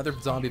he's done another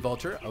Zombie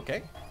Vulture.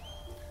 Okay.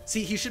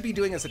 See, he should be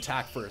doing his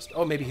attack first.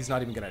 Oh, maybe he's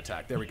not even going to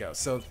attack. There we go.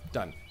 So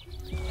done.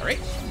 All right.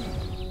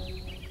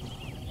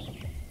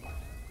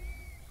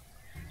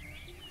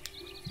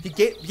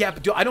 Yeah,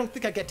 but I don't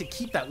think I get to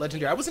keep that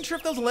legendary. I wasn't sure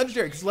if that was a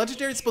legendary because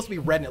legendary is supposed to be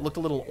red and it looked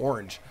a little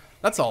orange.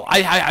 That's all.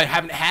 I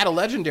haven't had a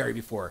legendary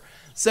before.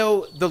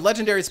 So the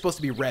legendary is supposed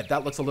to be red.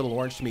 That looks a little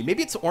orange to me.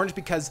 Maybe it's orange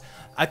because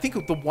I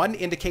think the one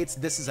indicates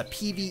this is a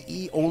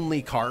PvE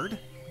only card.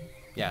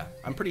 Yeah,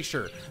 I'm pretty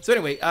sure. So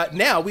anyway,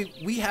 now we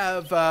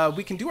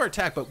can do our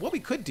attack, but what we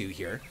could do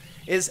here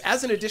is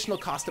as an additional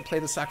cost to play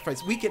the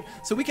sacrifice, we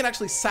can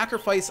actually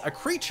sacrifice a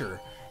creature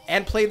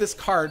and play this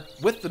card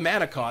with the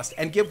mana cost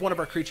and give one of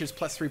our creatures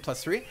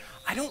 +3/+3.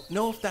 I don't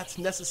know if that's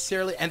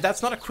necessarily, and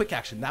that's not a quick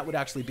action. That would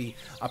actually be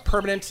a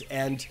permanent,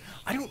 and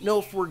I don't know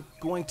if we're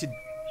going to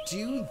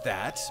do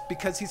that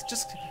because he's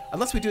just,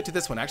 unless we do it to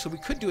this one. Actually,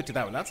 we could do it to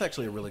that one. That's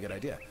actually a really good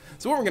idea.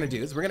 So what we're going to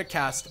do is we're going to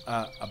cast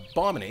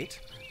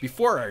Abominate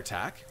before our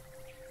attack.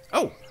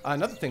 Oh,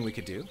 another thing we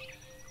could do,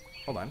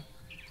 hold on,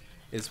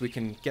 is we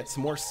can get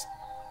some more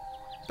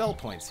spell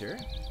points here.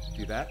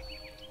 Do that.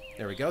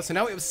 There we go. So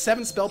now we have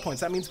 7 spell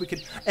points. That means we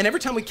could, and every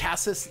time we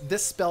cast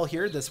this spell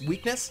here, this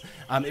weakness,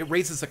 it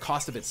raises the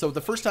cost of it. So the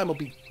first time will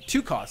be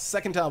 2 costs,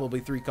 second time will be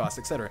 3 costs,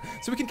 etc.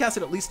 So we can cast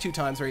it at least 2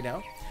 times right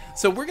now.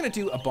 So we're going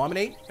to do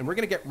Abominate, and we're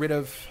going to get rid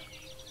of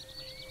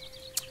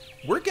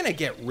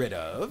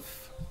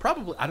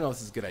probably, I don't know if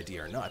this is a good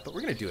idea or not, but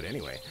we're going to do it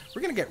anyway.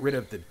 We're going to get rid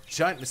of the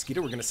giant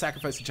mosquito. We're going to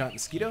sacrifice the giant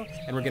mosquito,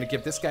 and we're going to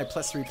give this guy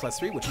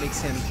 +3/+3, which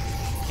makes him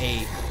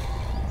a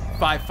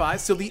 5/5.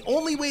 So the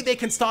only way they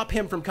can stop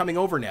him from coming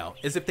over now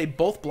is if they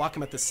both block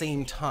him at the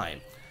same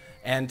time.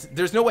 And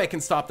there's no way I can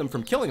stop them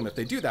from killing him if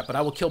they do that, but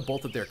I will kill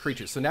both of their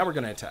creatures. So now we're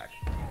going to attack.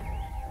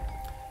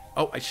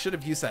 Oh, I should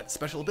have used that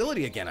special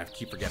ability again. I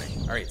keep forgetting.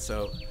 All right,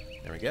 so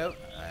there we go.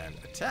 And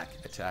attack,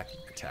 attack,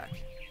 attack.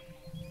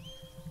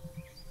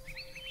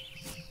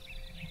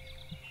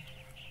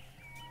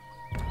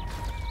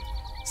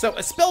 So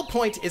a spell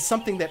point is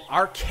something that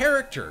our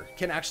character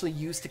can actually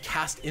use to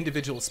cast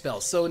individual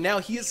spells. So now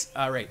he is,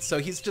 right, so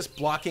he's just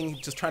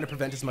blocking, just trying to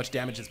prevent as much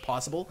damage as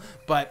possible,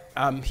 but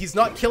he's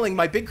not killing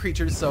my big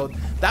creatures, so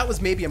that was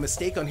maybe a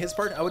mistake on his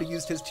part. I would have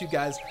used his two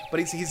guys,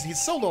 but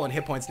he's so low on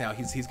hit points now,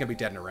 he's going to be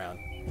dead in a round.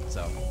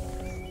 So,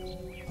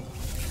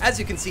 as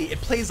you can see, it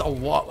plays a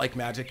lot like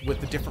Magic with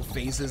the different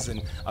phases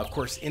and, of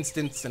course,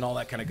 instants and all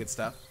that kind of good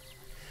stuff.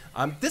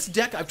 This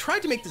deck, I've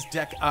tried to make this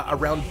deck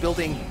around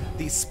building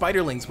these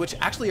spiderlings, which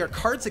actually are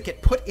cards that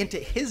get put into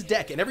his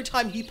deck, and every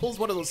time he pulls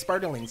one of those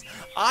spiderlings,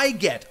 I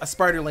get a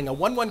spiderling, a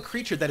 1/1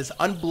 creature that is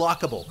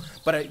unblockable,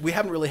 but we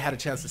haven't really had a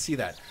chance to see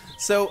that.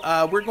 So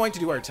we're going to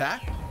do our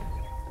attack.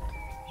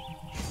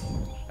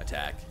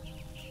 Attack.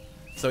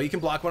 So he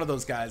can block one of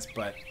those guys,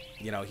 but,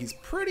 you know, he's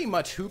pretty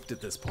much hooped at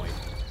this point.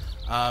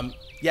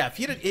 Yeah,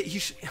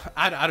 if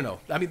I don't know.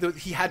 I mean,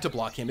 he had to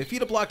block him. If he'd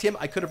have blocked him,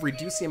 I could have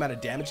reduced the amount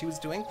of damage he was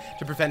doing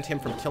to prevent him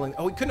from killing.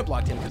 Oh, he couldn't have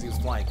blocked him because he was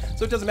flying.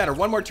 So it doesn't matter.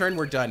 One more turn,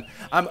 we're done.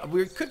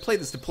 We could play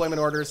this deployment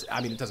orders.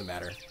 I mean, it doesn't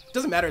matter. It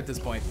doesn't matter at this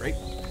point, right?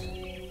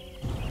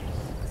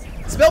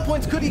 Spell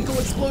points could equal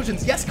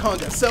explosions. Yes,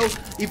 Conga. So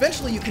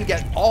eventually you can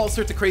get all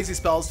sorts of crazy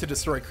spells to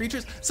destroy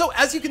creatures. So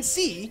as you can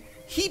see,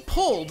 he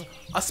pulled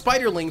a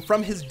spiderling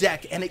from his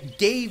deck and it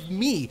gave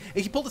me,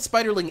 he pulled a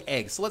spiderling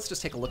egg. So let's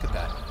just take a look at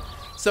that.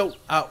 So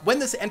when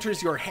this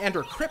enters your hand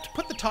or crypt,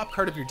 put the top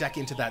card of your deck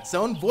into that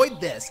zone,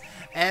 void this,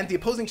 and the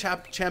opposing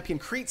champion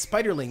creates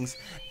spiderlings,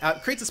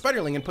 creates a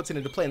spiderling and puts it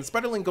into play. And the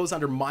spiderling goes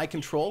under my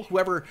control.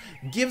 Whoever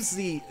gives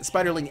the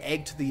spiderling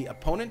egg to the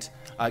opponent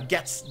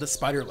gets the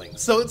spiderling.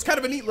 So it's kind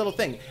of a neat little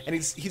thing. And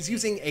he's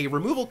using a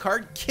removal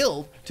card,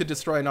 kill, to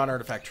destroy a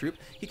non-artifact troop.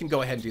 He can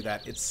go ahead and do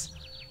that. It's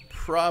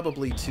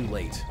probably too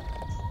late.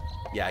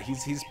 Yeah,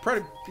 he's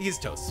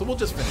toast. So we'll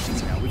just finish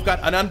this now. We've got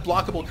an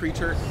unblockable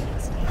creature.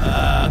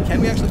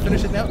 Can we actually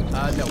finish it now?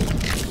 No, we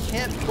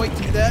can't quite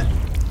do that.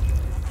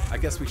 I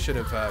guess we should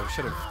have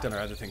done our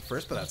other thing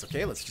first, but that's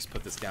okay. Let's just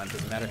put this down.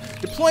 Doesn't matter.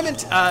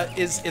 Deployment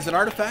is an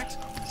artifact,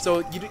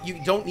 so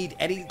you don't need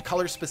any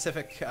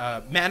color-specific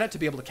mana to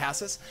be able to cast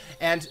this.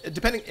 And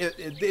depending,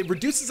 it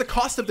reduces the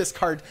cost of this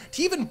card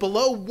to even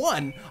below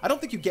 1. I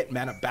don't think you get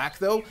mana back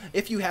though.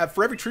 If you have,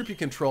 for every troop you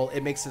control,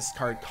 it makes this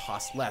card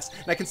cost less.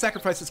 And I can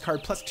sacrifice this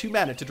card plus 2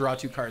 mana to draw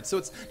 2 cards. So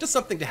it's just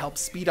something to help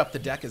speed up the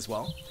deck as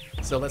well.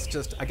 So let's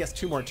just, I guess,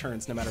 2 more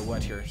turns no matter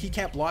what here. He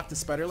can't block the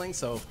spiderling,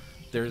 so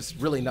there's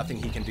really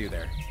nothing he can do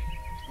there.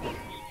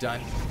 Done.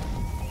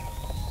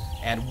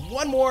 And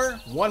one more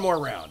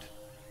round.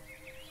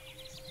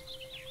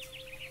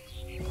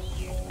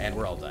 And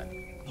we're all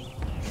done.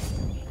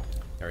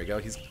 There we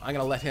go. I'm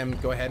gonna let him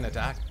go ahead and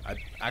attack.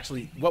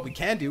 Actually, what we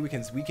can do, we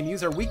can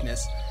use our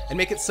weakness and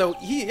make it so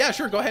yeah,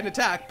 sure, go ahead and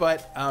attack,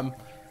 but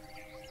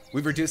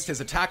we've reduced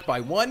his attack by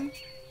 1.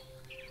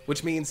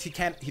 Which means he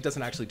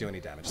doesn't actually do any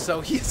damage.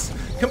 So he's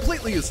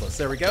completely useless.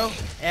 There we go.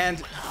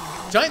 And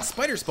giant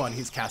spider spawn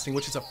he's casting,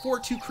 which is a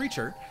 4/2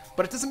 creature,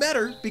 but it doesn't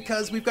matter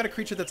because we've got a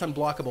creature that's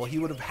unblockable. He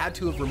would have had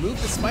to have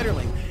removed the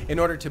spiderling in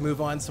order to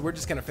move on. So we're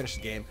just gonna finish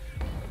the game,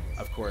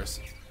 of course.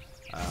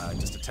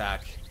 Just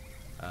attack.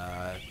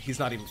 He's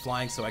not even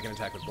flying, so I can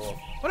attack with both.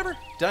 Whatever,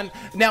 done.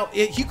 Now,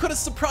 he could have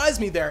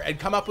surprised me there and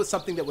come up with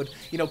something that would,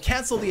 you know,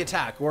 cancel the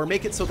attack or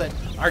make it so that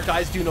our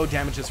guys do no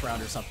damage this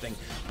round or something.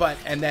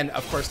 And then,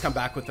 of course, come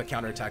back with the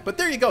counterattack. But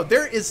there you go.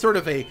 There is sort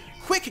of a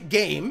quick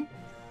game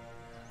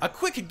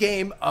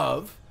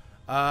of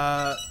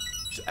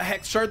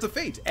Shards of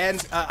Fate.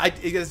 And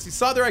as you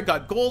saw there, I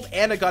got gold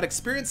and I got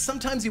experience.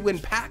 Sometimes you win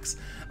packs.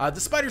 The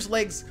spider's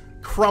legs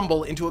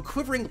crumble into a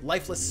quivering,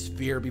 lifeless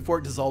sphere before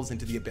it dissolves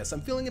into the abyss.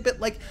 I'm feeling a bit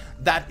like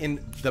that in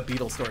the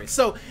Beetle story.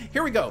 So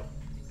here we go.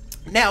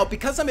 Now,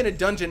 because I'm in a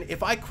dungeon,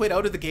 if I quit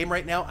out of the game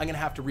right now, I'm gonna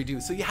have to redo.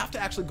 So you have to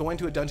actually go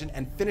into a dungeon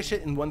and finish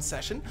it in 1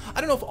 session.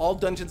 I don't know if all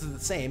dungeons are the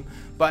same,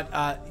 but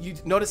you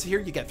notice here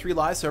you get 3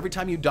 lives. So every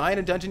time you die in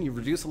a dungeon, you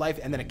reduce a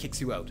life and then it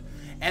kicks you out.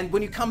 And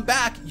when you come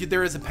back,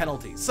 there is a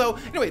penalty. So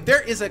anyway,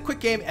 there is a quick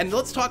game, and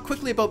let's talk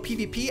quickly about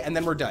PvP and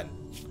then we're done.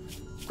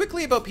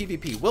 Quickly about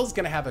PvP. Will's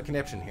gonna have a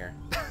conniption here.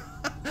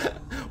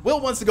 Will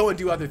wants to go and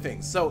do other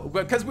things. So,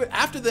 because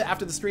after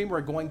the stream,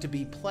 we're going to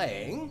be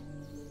playing.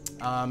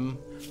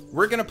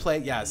 We're gonna play.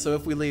 Yeah. So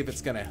if we leave,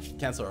 it's gonna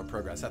cancel our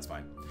progress. That's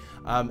fine.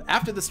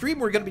 After the stream,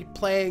 we're gonna be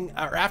playing,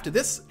 or after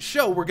this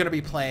show, we're gonna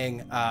be playing.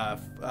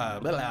 What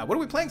are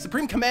we playing?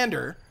 Supreme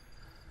Commander,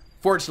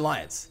 Forged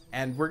Alliance,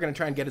 and we're gonna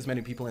try and get as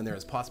many people in there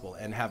as possible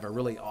and have a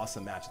really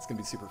awesome match. It's gonna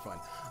be super fun.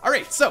 All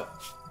right. So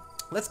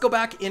let's go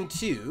back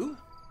into.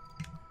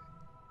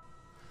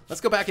 let's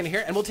go back in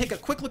here and we'll take a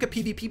quick look at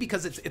PvP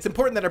because it's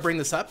important that I bring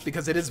this up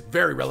because it is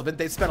very relevant.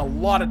 They've spent a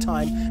lot of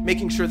time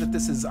making sure that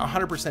this is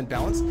 100%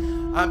 balanced.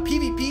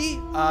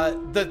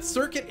 PvP, the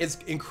circuit is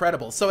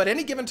incredible. So at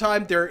any given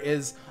time, there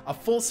is a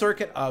full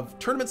circuit of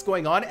tournaments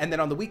going on, and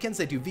then on the weekends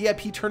they do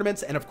VIP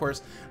tournaments and of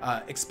course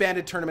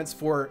expanded tournaments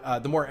for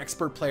the more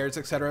expert players,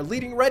 etc.,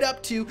 leading right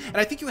up to, and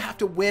I think you have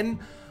to win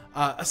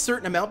a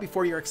certain amount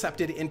before you're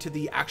accepted into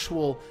the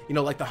actual, you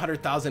know, like the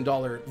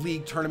 $100,000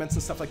 league tournaments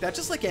and stuff like that,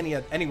 just like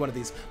any one of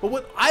these. But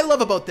what I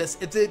love about this,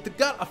 they've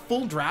got a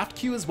full draft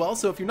queue as well.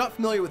 So if you're not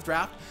familiar with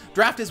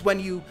draft is when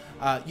you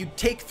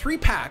take 3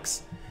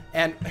 packs.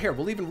 And here,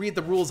 we'll even read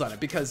the rules on it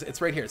because it's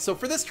right here. So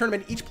for this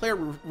tournament, each player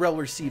will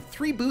receive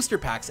 3 booster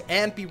packs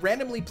and be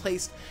randomly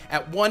placed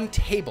at one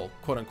table,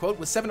 quote unquote,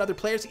 with 7 other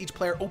players. Each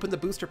player opens the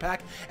booster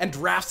pack and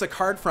drafts a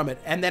card from it.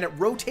 And then it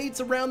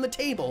rotates around the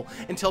table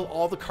until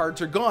all the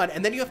cards are gone.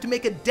 And then you have to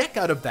make a deck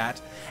out of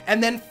that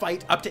and then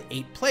fight up to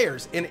 8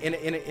 players in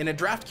a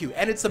draft queue.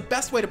 And it's the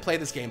best way to play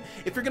this game.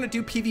 If you're going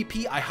to do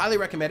PvP, I highly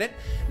recommend it.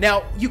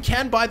 Now, you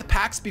can buy the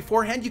packs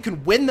beforehand. You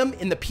can win them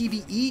in the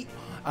PvE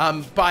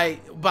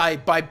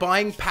by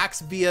buying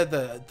packs via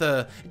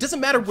it doesn't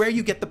matter where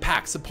you get the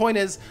packs. The point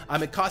is,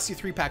 it costs you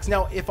 3 packs.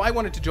 Now, if I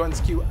wanted to join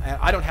this queue,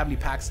 I don't have any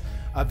packs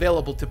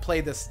available to play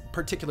this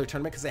particular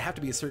tournament because they have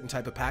to be a certain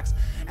type of packs.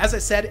 As I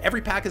said,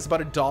 every pack is about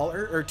 $1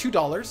 or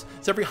 $2,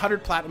 so every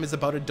 100 platinum is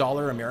about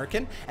 $1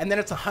 American, and then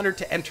it's 100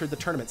 to enter the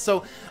tournament.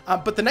 So,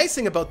 but the nice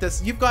thing about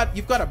this, you've got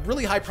a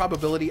really high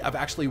probability of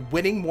actually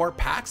winning more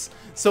packs.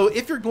 So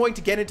if you're going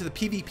to get into the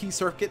PvP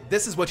circuit,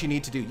 this is what you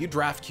need to do. You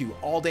draft queue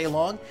all day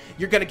long.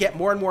 You're going to get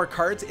more and more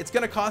cards. It's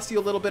going to cost you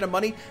a little bit of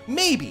money,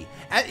 maybe.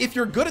 If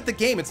you're good at the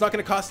game, it's not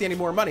going to cost you any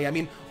more money. I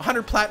mean,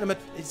 100 platinum,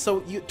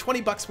 so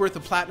 $20 worth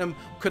of platinum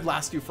could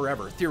last you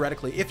forever,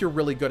 theoretically, if you're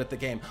really good at the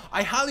game.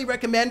 I highly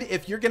recommend,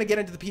 if you're going to get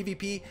into the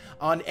PvP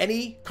on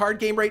any card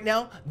game right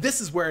now,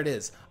 this is where it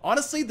is.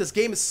 Honestly, this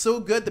game is so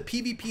good. The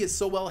PvP is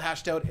so well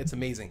hashed out. It's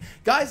amazing.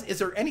 Guys, is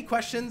there any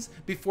questions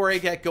before I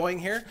get going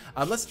here?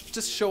 Let's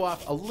just show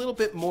off a little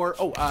bit more.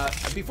 Oh,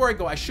 before I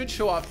go, I should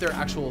show off their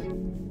actual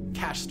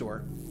cash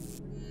store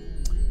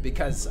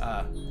because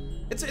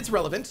it's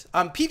relevant.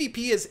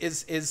 PvP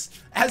is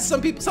as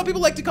some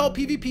people like to call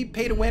PvP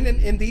pay to win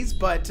in these,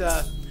 but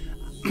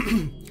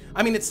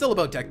I mean, it's still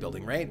about deck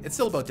building, right? It's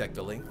still about deck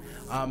building.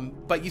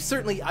 But you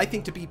certainly, I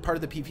think, to be part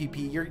of the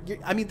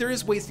PvP, I mean, there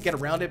is ways to get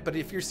around it, but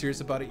if you're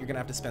serious about it, you're gonna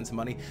have to spend some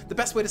money. The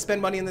best way to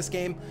spend money in this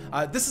game,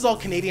 this is all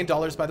Canadian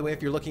dollars, by the way.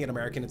 If you're looking at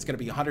American, it's gonna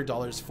be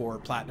 $100 for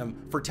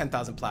platinum, for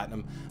 10,000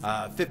 platinum,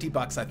 50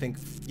 bucks, I think,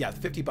 yeah,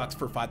 50 bucks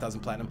for 5,000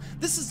 platinum.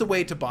 This is the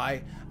way to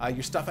buy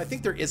your stuff. I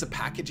think there is a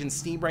package in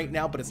Steam right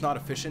now, but it's not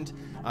efficient.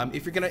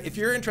 If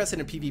you're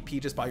interested in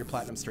PvP, just buy your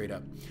platinum straight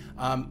up.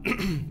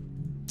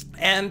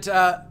 And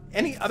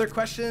any other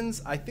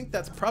questions? I think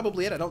that's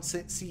probably it. I don't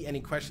see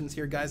any questions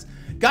here, guys.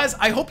 Guys,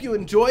 I hope you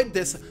enjoyed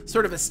this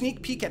sort of a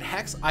sneak peek at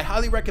Hex. I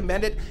highly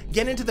recommend it.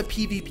 Get into the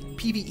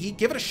PvE,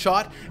 give it a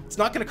shot. It's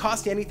not going to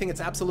cost you anything. It's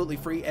absolutely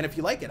free. And if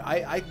you like it,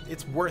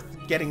 it's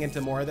worth getting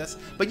into more of this.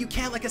 But you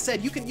can, like I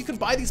said, you can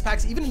buy these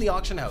packs even in the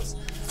auction house.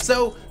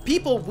 So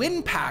people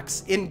win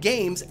packs in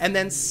games and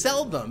then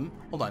sell them.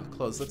 Hold on,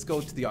 close. Let's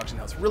go to the auction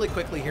house really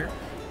quickly here.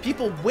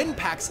 People win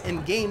packs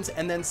in games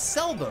and then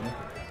sell them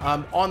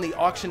on the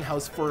auction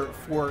house for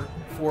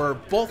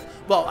both,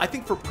 well, I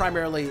think for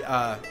primarily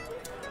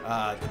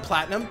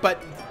platinum,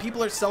 but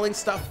people are selling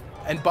stuff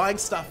and buying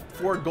stuff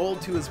for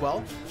gold too as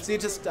well. So you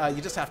just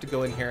have to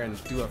go in here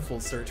and do a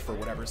full search for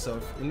whatever. So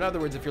in other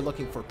words, if you're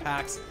looking for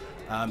packs,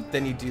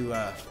 then you do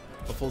a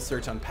full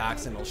search on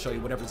packs and it'll show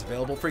you whatever's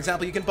available. For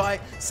example, you can buy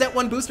set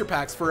 1 booster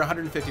packs for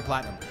 150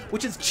 platinum,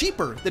 which is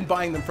cheaper than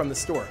buying them from the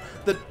store.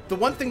 The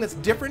one thing that's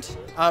different,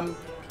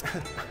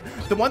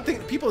 the one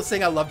thing people are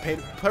saying, I love pay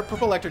to,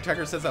 Purple Electric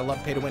Tracker says I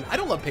love pay to win. I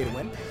don't love pay to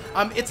win.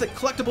 It's a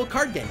collectible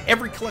card game.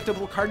 Every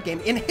collectible card game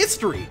in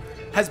history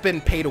has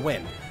been pay to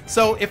win.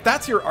 So if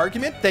that's your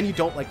argument, then you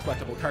don't like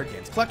collectible card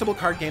games. Collectible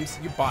card games,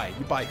 you buy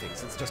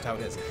things. It's just how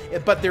it is.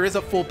 But there is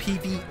a full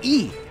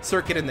PvE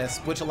circuit in this,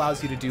 which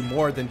allows you to do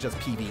more than just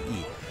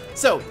PvE.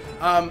 So,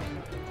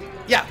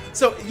 yeah,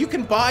 so you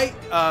can buy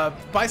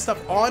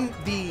stuff on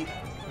the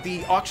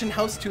auction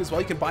house too as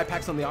well. You can buy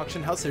packs on the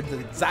auction house. They're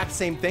the exact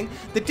same thing.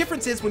 The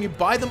difference is when you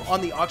buy them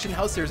on the auction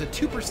house, there's a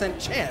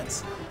 2%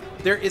 chance.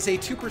 There is a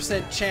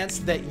 2% chance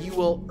that you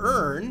will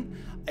earn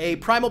a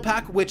primal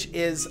pack, which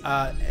is,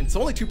 and it's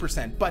only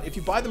 2%, but if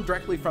you buy them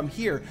directly from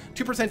here,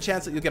 2%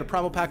 chance that you'll get a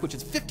primal pack, which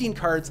is 15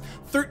 cards,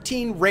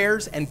 13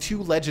 rares, and 2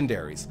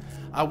 legendaries,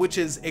 which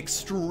is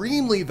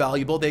extremely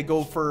valuable. They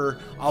go for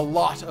a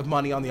lot of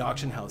money on the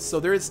auction house. So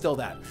there is still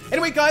that.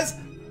 Anyway, guys,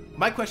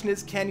 my question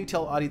is, can you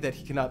tell Audie that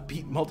he cannot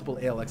beat multiple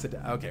ALX?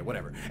 Okay,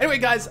 whatever. Anyway,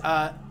 guys,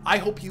 I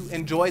hope you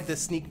enjoyed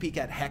this sneak peek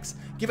at Hex.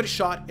 Give it a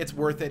shot. It's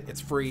worth it. It's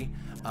free.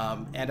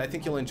 And I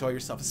think you'll enjoy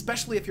yourself,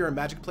 especially if you're a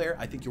Magic player.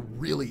 I think you'll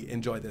really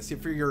enjoy this.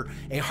 If you're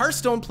a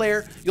Hearthstone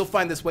player, you'll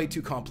find this way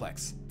too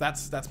complex.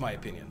 That's my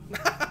opinion.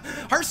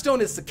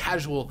 Hearthstone is the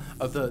casual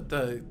of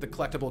the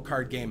collectible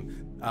card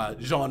game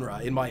genre,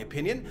 in my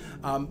opinion.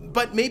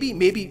 But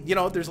maybe, you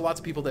know, there's lots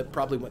of people that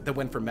probably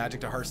went from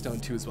Magic to Hearthstone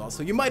too as well.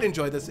 So you might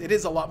enjoy this. It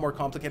is a lot more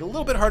complicated, a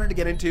little bit harder to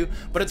get into,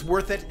 but it's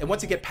worth it. And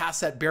once you get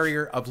past that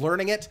barrier of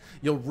learning it,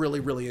 you'll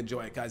really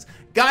enjoy it, guys.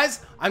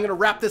 Guys, I'm gonna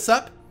wrap this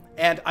up.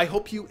 And I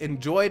hope you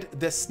enjoyed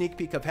this sneak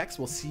peek of Hex.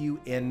 We'll see you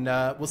in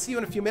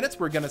a few minutes.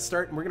 We're gonna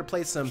start and we're gonna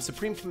play some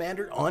Supreme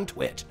Commander on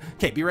Twitch.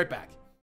 Okay, be right back.